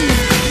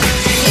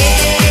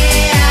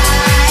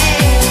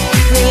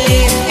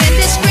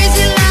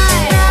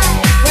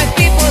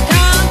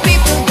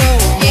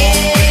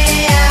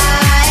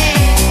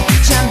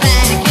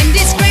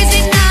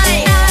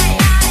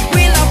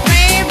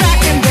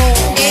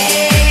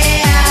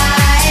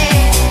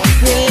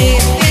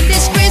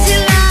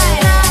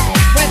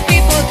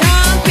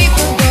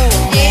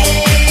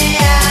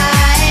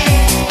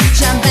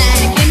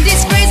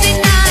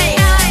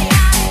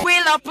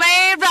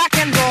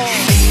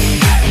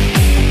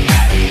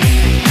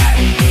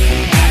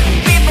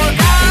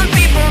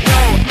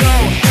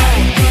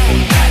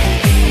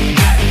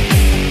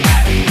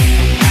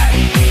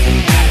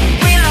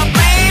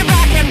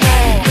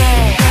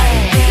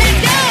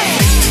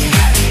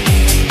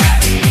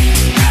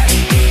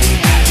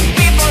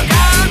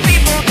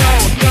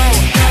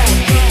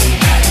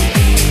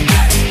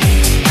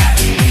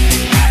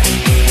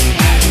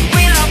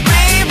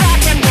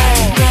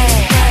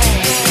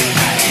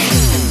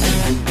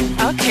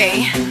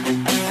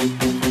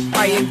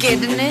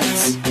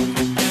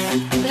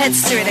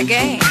 Let's do it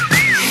again.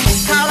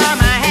 Color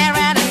my hair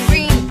red and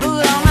green,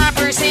 put on my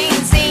piercing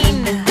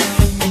scene.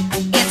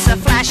 It's a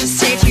flashy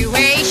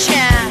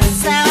situation.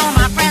 Tell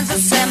my friends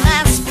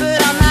S.M.S,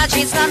 put on my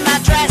jeans, on my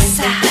dress.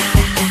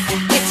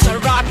 It's a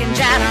rockin'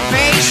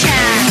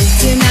 generation.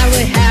 Tonight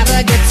we have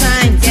a good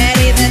time, get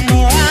even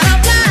more out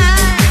of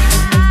line.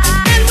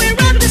 And we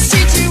rock the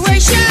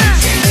situation.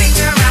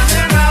 Finger around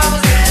the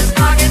roses,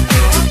 pocket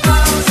full of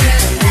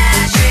poses.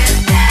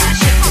 Ashes,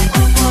 ashes,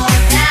 fall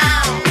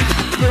down.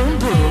 Boom,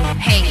 boom,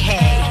 hey,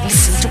 hey,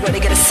 listen to what I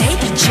gotta say,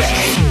 DJ.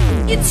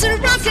 It's a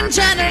rockin'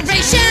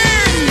 generation.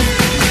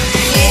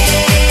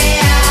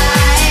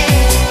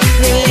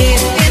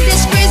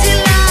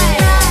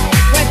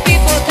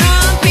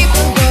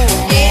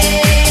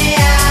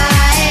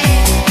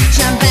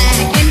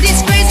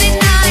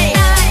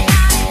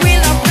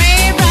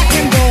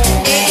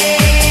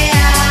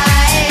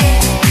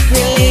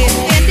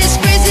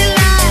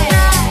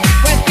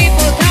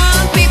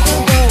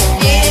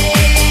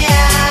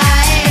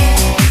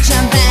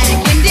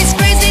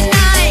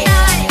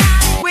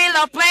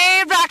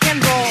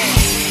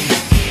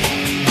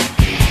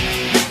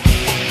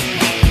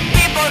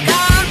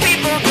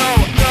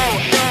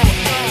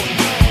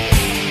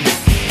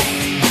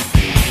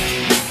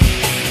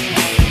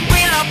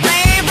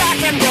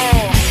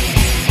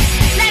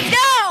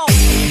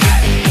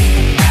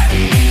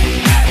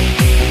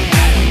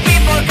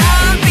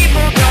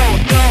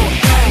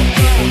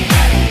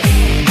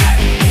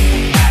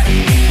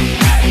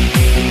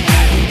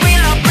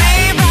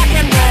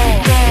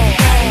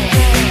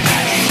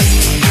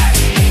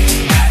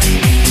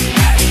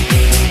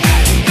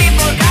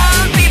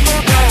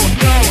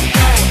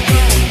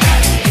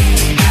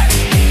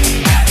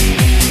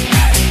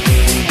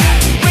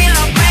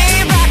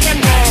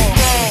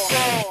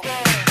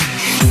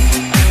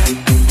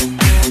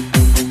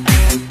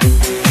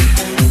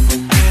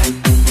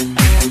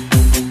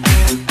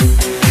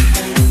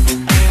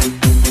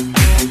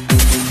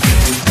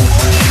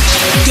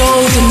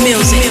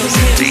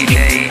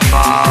 DJ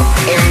Bob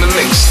in the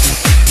mix.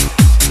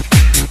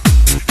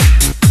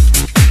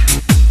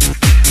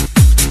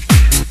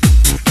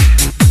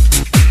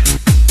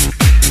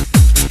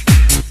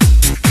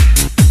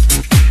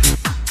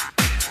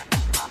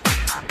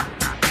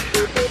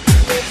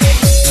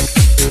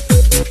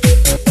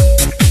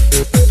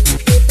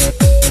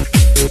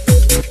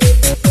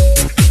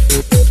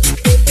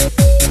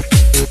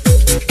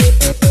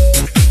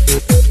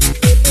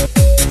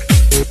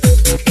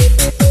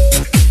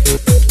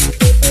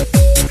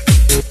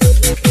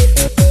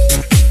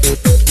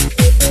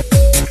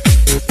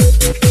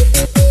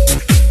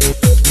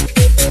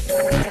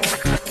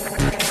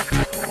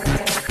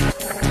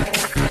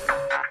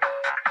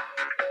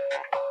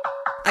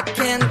 I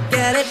can't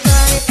get it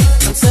right.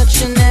 I'm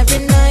searching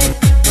every night,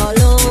 all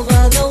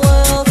over the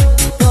world,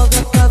 for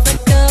the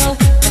perfect girl.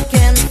 I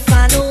can't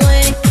find a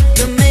way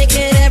to make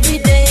it every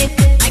day.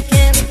 I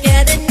can't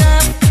get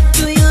enough.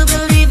 Do you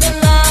believe in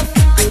love?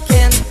 I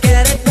can't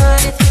get it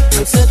right.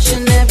 I'm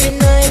searching every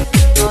night,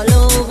 all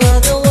over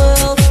the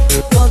world,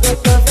 for the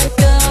perfect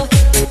girl.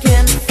 I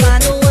can't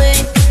find a way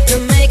to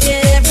make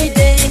it every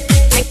day.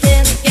 I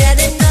can't get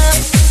enough.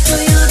 Do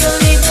you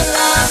believe in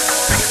love?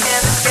 I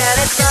can't get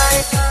it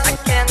right. I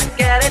can't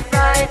get it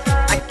right.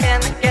 I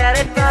can't get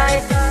it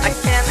right. I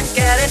can't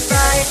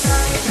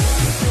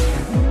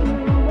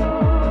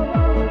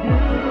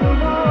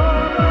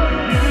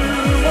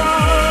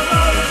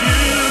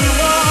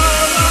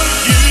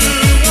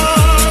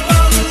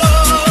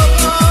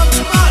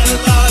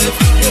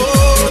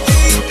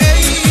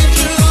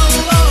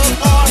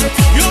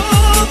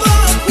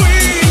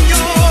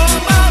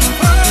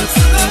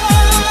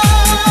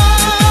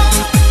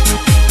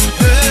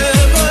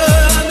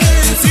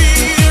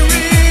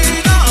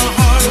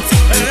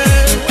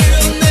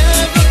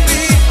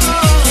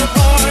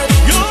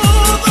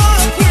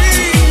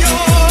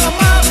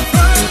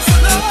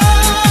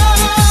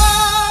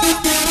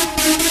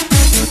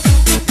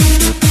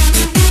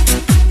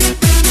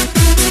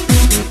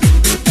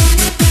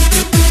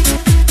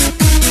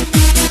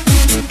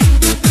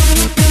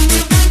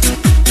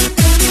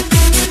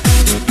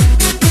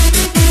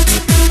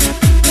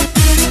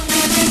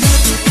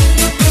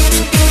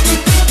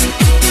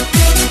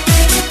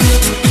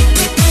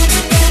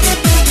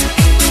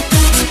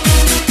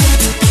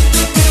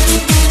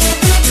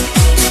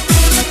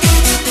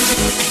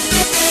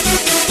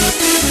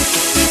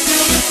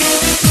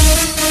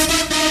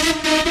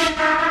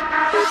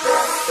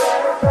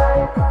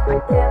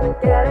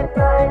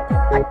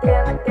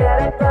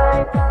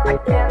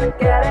can't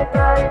get it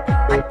right.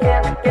 I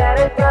can't get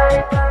it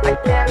right. I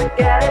can't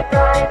get it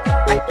right.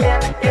 I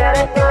can't get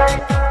it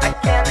right. I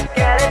can't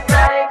get it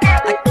right.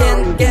 I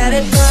can't get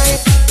it right.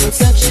 I'm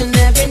searching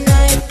every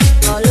night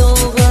all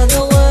over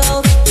the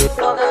world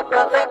for the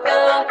perfect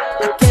girl.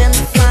 I can't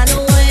find a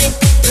way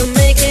to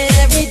make it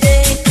every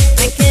day.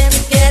 I can't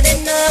get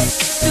enough.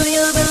 Do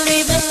you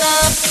believe in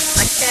love?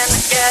 I can't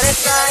get it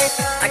right.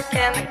 I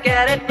can't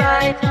get it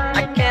right.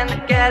 I can't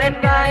get it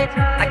right.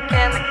 I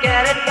can't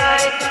get it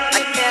right.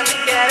 I can't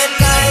get it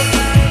right.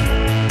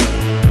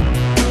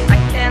 I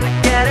can't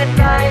get it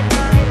right.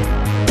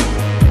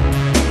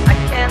 I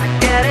can't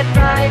get it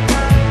right.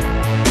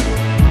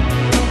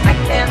 I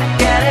can't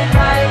get it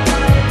right.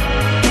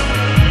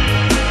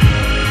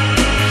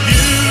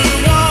 You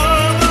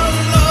are the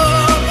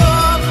love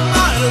of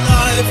my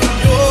life.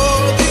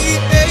 You're the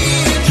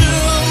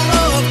angel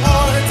of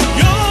hearts.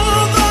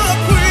 You're the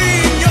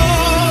queen.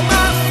 You're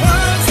my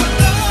first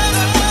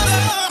love.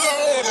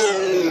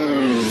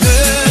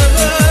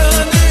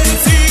 Heaven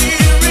is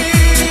here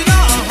in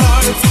our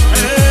hearts,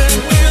 and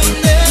we'll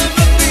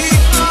never be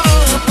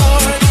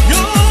apart.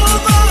 You're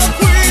the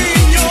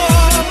queen.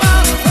 You're my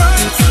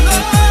first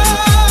love.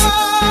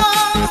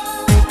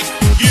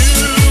 You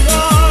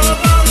are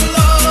the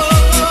love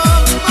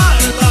of my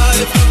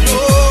life.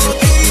 You're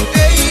the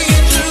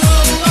angel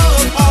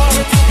of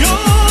hearts.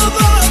 You're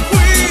the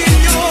queen.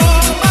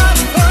 You're my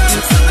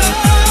first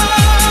love.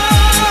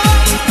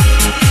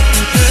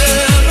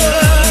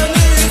 Heaven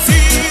is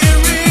here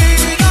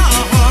in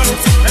our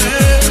hearts,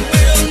 and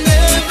we'll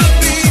never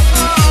be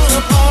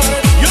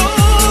apart.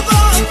 You're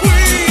the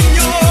queen.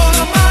 You're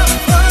my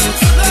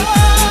first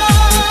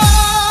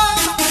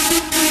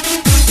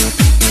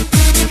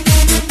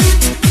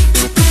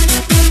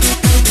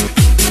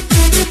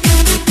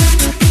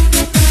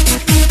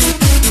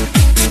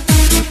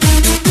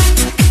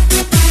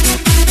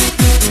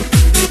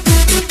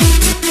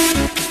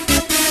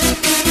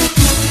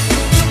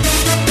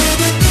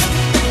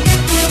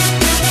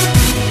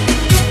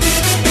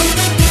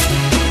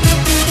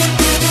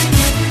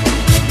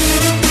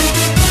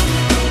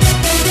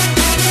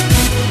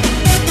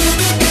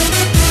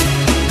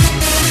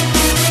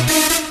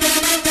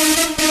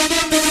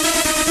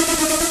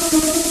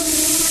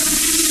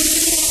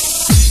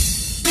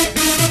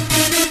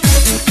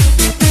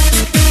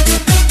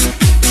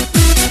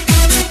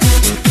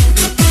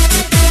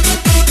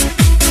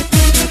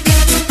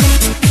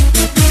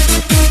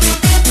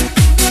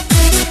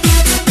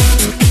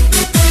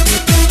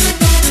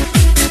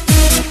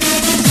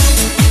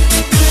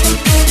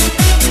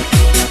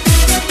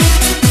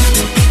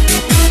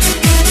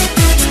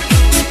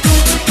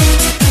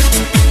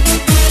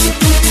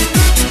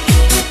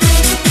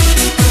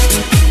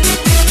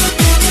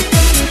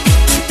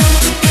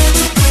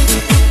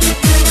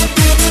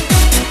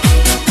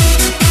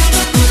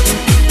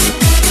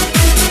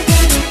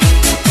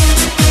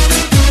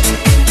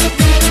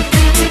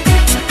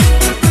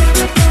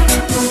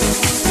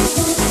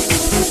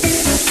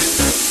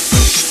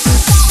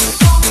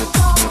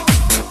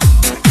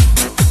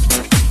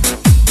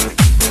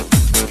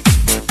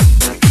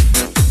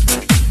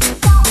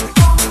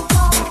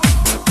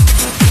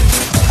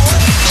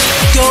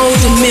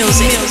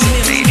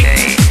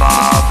DJ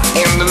Bob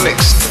in the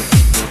mix.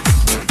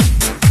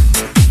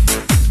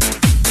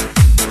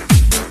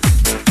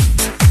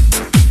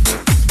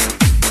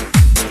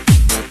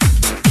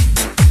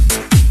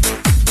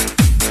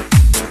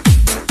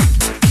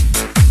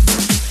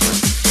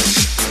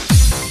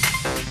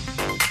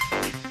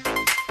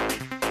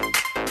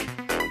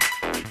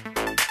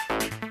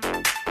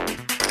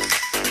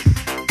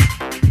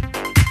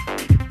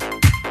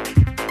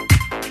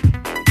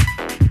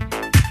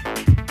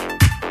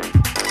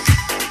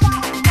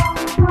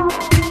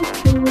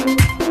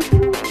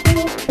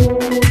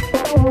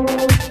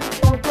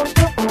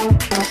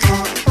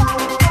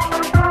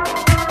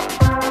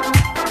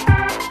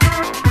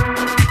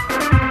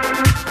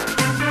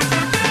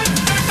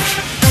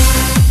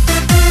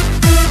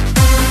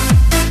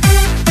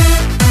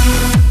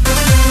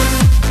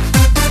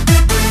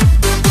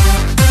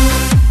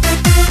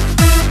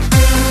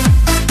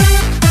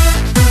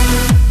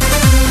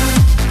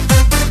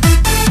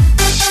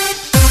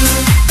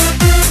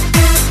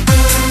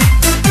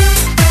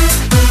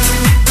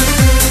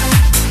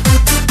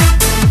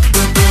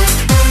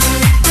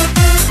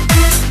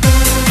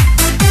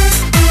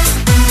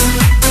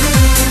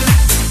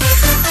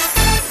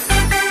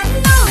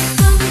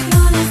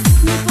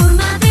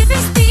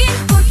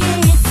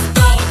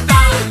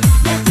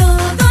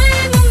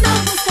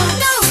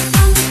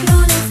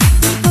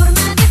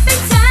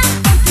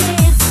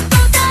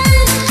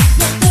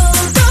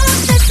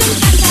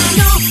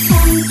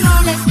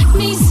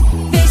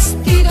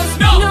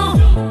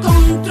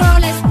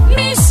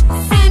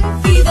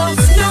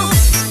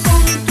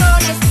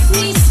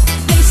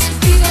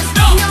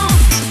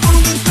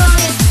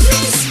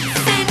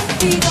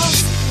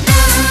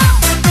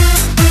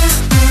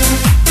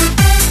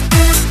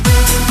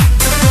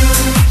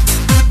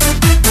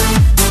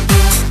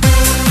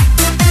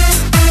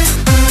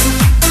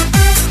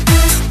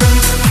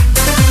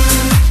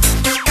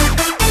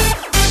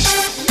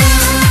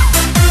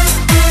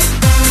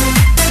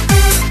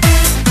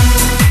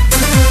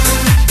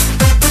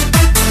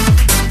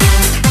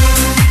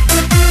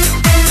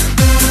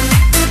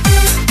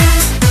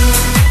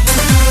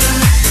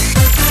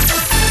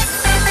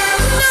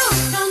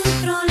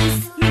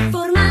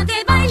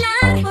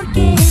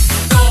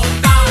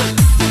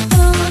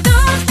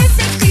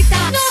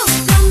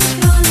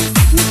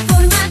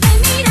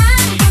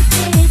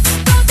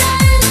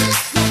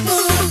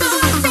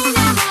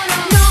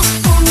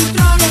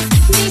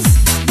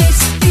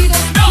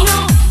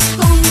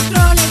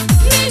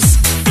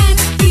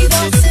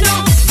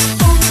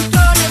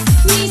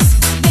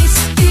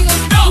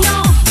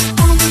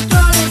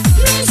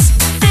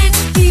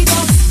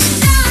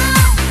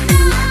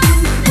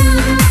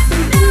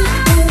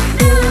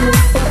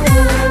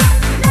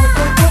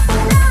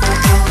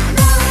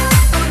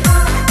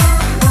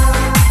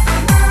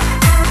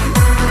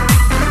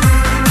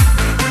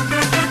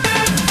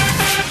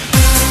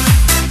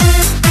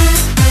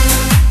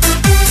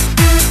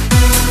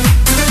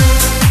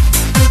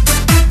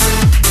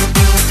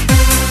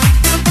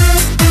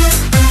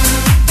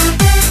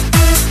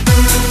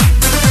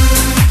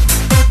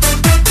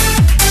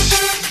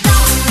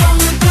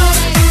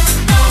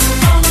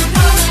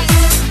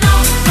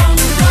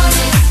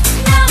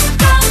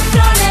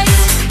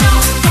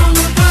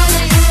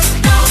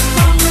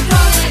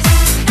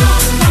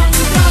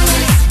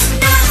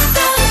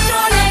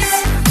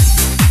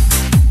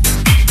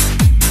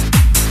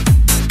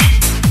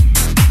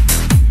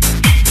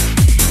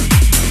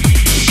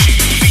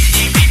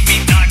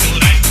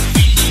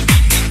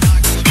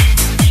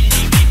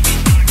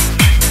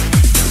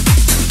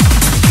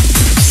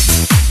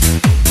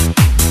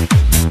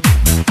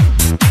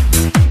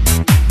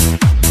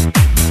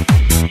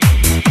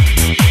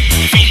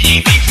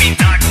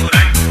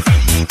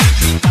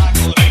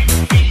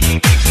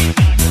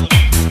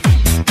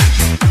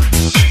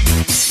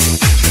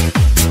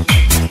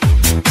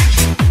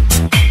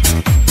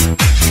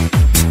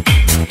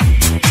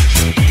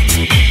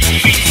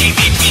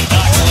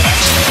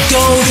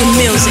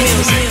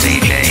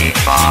 DJ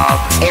Bob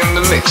in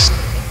the mix.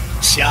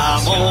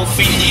 Siamo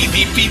figli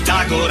di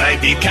Pitagora e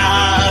di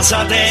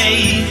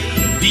Casadei,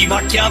 di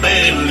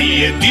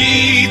Machiavelli e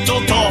di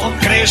Totò,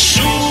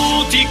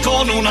 cresciuti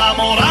con una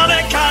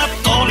morale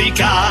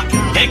cattolica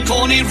e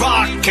con il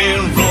rock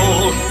and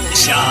roll.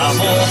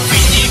 Siamo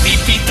figli di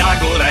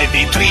Pitagora e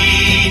di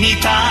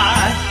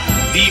Trinità,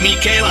 di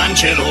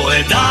Michelangelo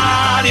e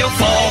Dario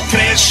Fo,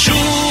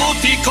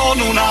 cresciuti con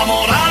una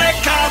morale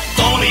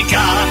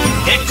cattolica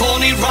e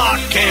con il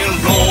rock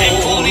and roll. E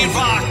con il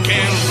rock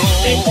and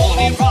roll. E con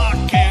il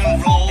rock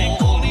and roll. E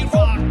con il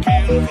rock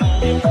and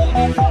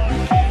roll.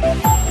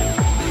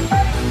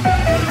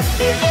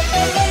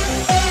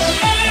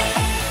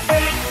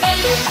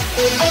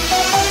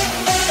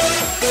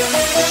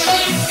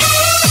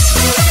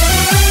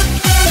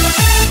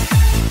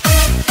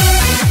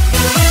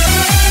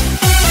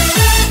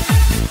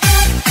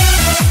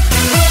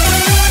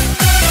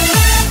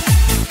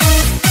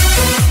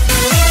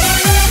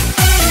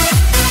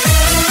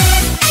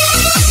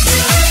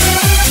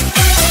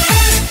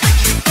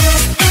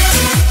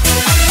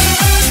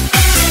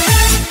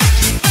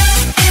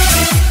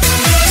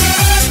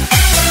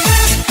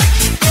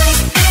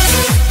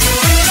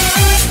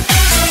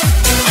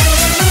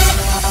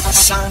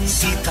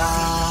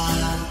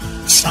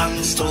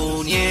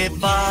 Santoni e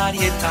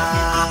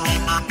varietà,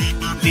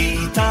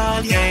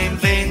 l'Italia è in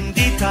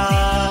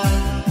vendita,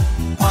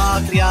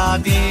 patria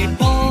di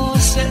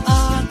borse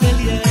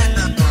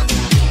atelier,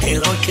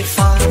 eroi che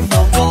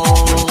fanno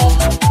gol,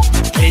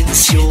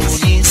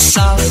 pensioni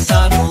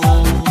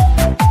saltano,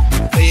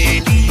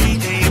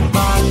 veline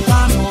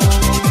ballano,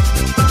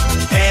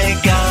 e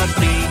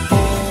Gabry,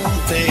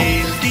 Ponte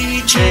il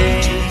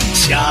DJ.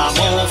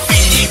 Siamo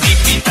figli di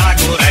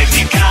Pitagora e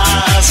di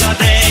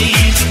Casadei,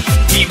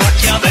 di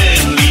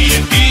Machiavelli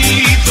e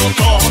di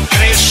Totò,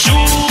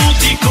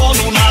 cresciuti con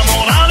una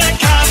morale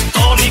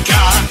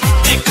cattolica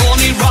e con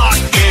il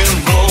rock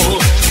and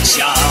roll.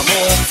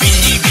 Siamo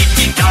figli di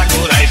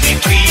Pitagora e di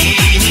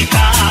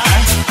Trinità,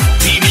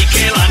 di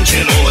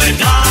Michelangelo e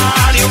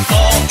Dario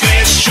Fo,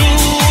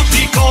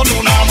 cresciuti con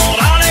una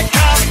morale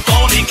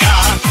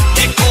cattolica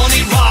e con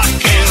il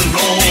rock and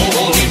roll. E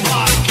con il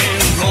rock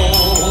and roll.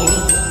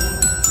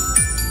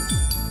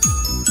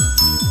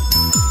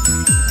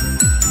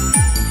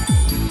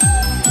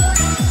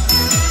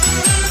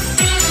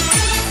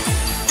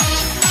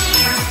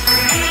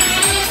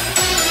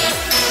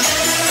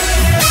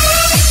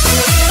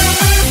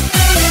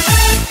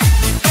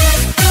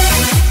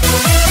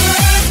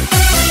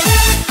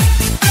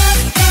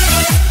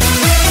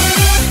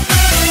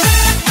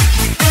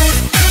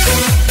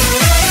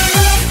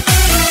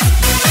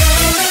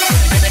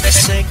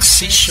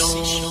 Sexy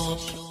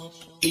show,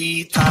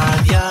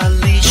 Italia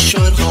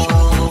liscio e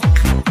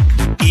rock,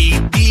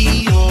 il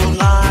Dio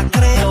la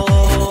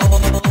creò,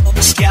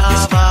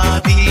 schiava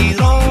di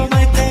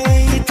Roma e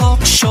dei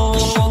talk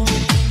show,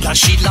 la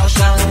scilla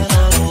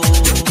canano,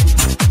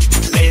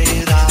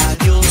 le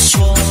radio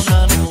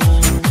suonano,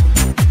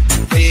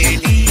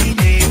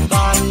 veline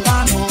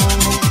ballano,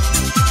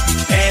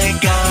 e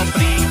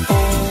Gabry,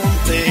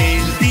 Ponte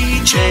il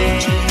DJ.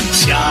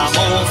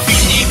 Siamo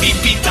figli di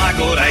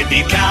Pitagora e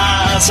di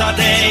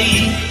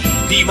Casadei,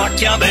 di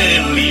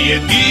Machiavelli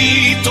e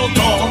di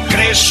Totò,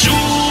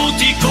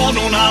 cresciuti con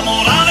una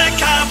morale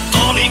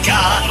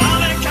cattolica.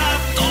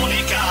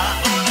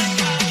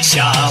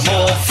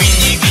 Siamo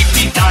figli di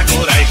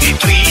Pitagora e di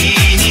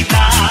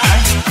Trinità,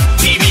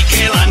 di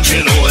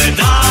Michelangelo e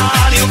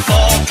Dario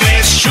Fo,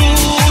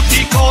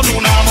 cresciuti con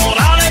una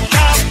morale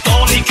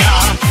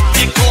cattolica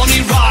e con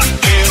il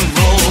rock and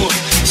roll.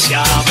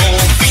 Siamo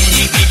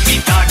figli di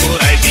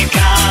Pitagora e di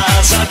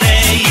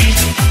Casadei,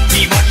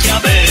 di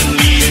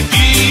Machiavelli e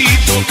di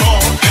Totò,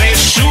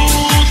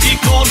 cresciuti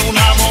con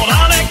una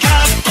morale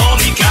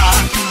cattolica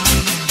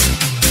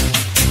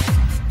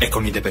e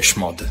con i Depeche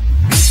Mode.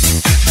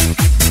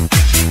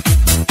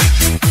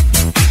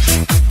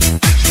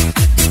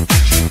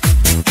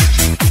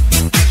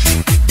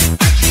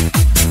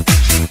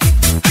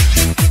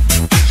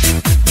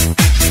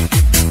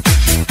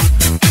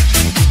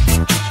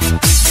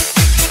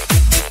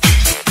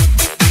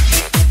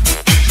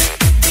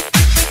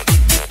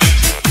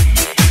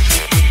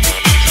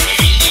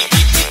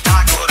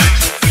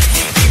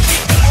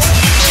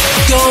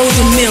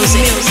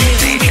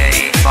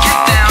 DJ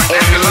Bob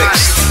in the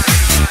mix.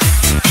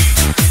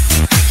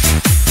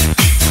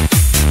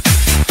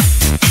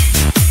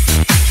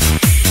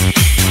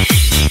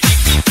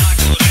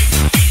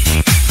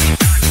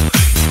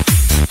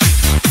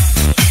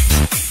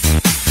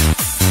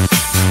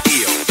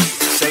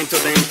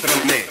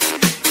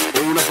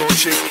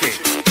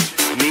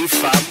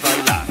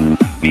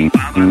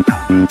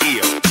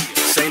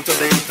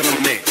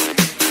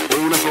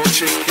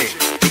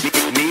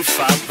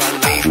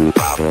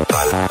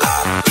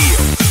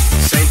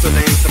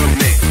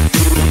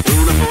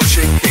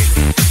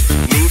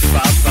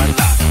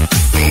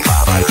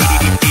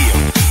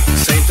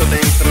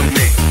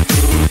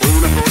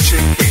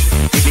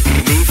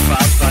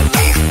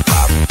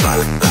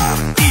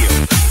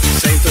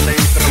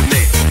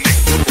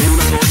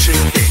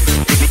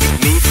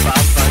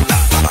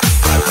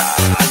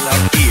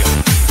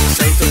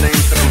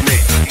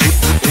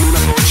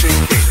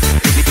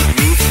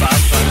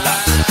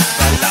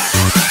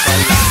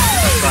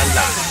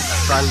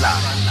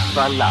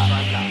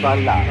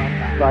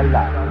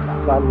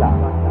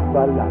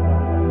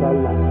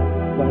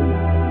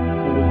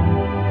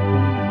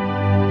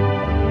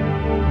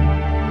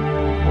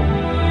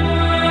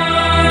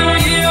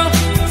 Io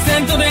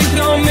sento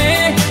dentro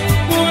me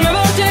una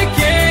voce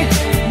che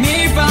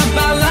mi fa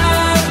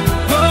ballare,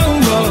 oh,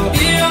 oh.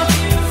 Io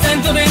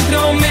sento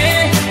dentro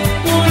me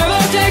una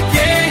voce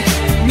che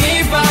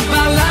mi fa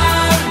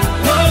ballare,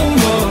 oh,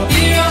 oh.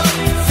 Io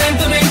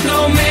sento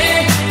dentro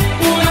me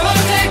una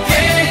voce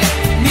che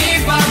mi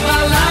fa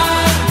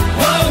ballare,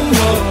 oh,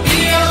 oh.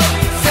 Io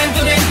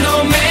sento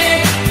dentro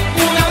me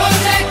una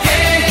voce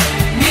che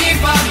mi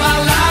fa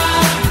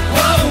ballare, oh,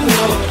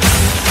 oh.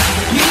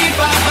 Mi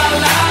fa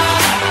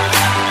ballare,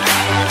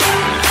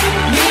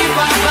 mi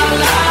fa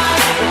ballare,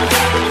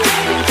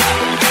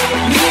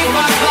 mi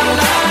fa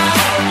ballare,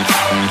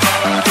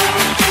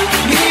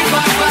 mi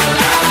fa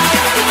ballare.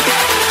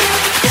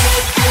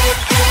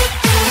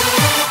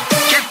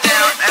 Get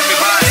down,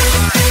 everybody.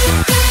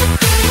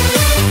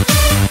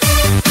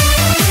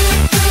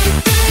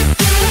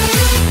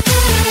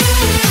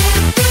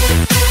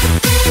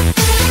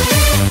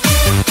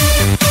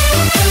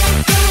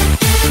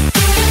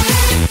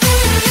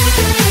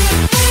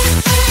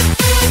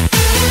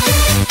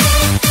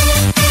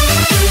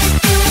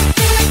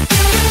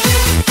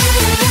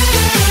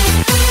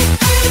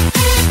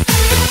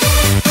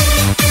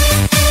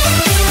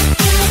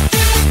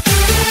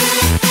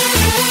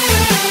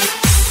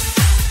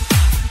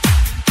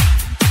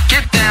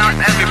 Get down,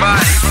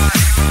 everybody.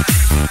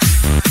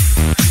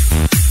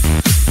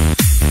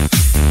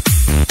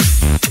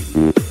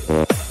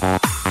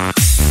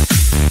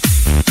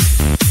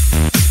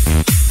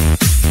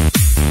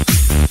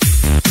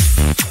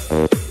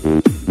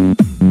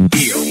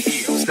 Io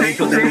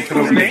sento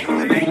dentro me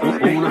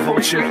una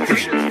voce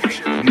che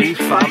mi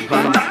fa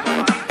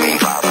ballare.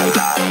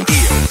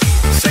 Io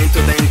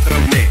sento dentro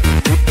me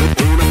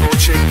una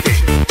voce che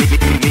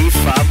mi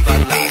fa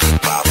ballare.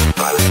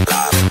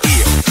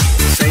 Io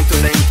sento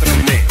dentro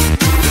me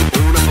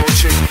una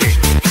voce che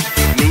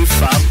mi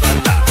fa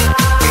ballare.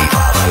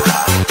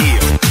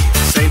 Io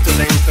sento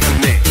dentro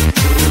me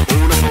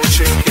una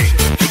voce che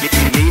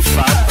mi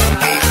fa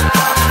ballare.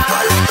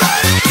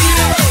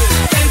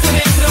 Sento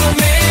dentro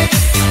me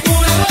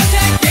una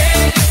voce che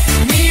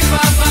mi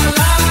fa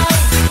ballare,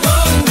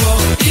 oh,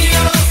 oh.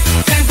 Io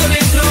sento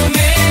dentro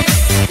me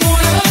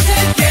una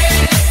voce che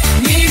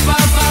mi fa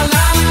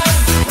ballare,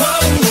 oh,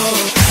 oh.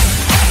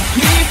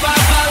 Mi fa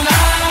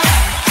ballare,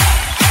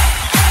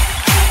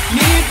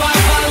 mi fa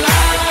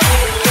ballare,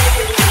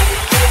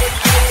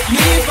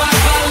 mi fa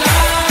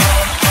ballare,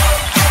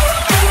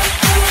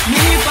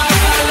 mi fa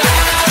ballare.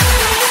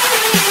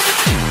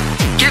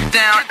 Get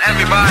down,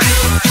 everybody.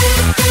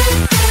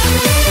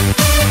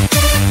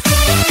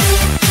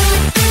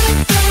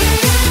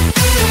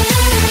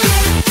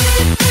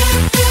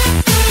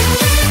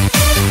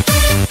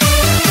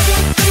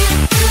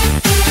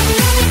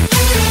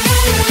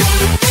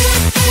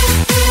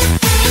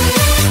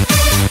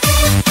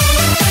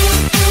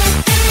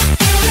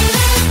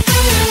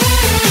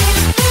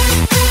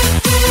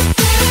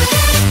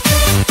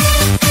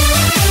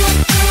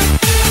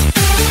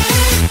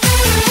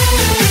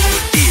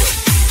 Io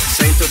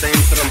sento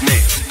dentro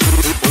me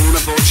una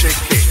voce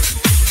che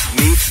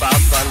mi fa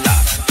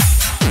ballare.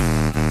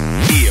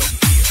 Io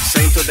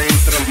sento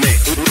dentro me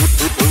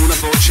una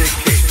voce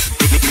che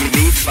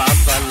mi fa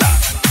ballare.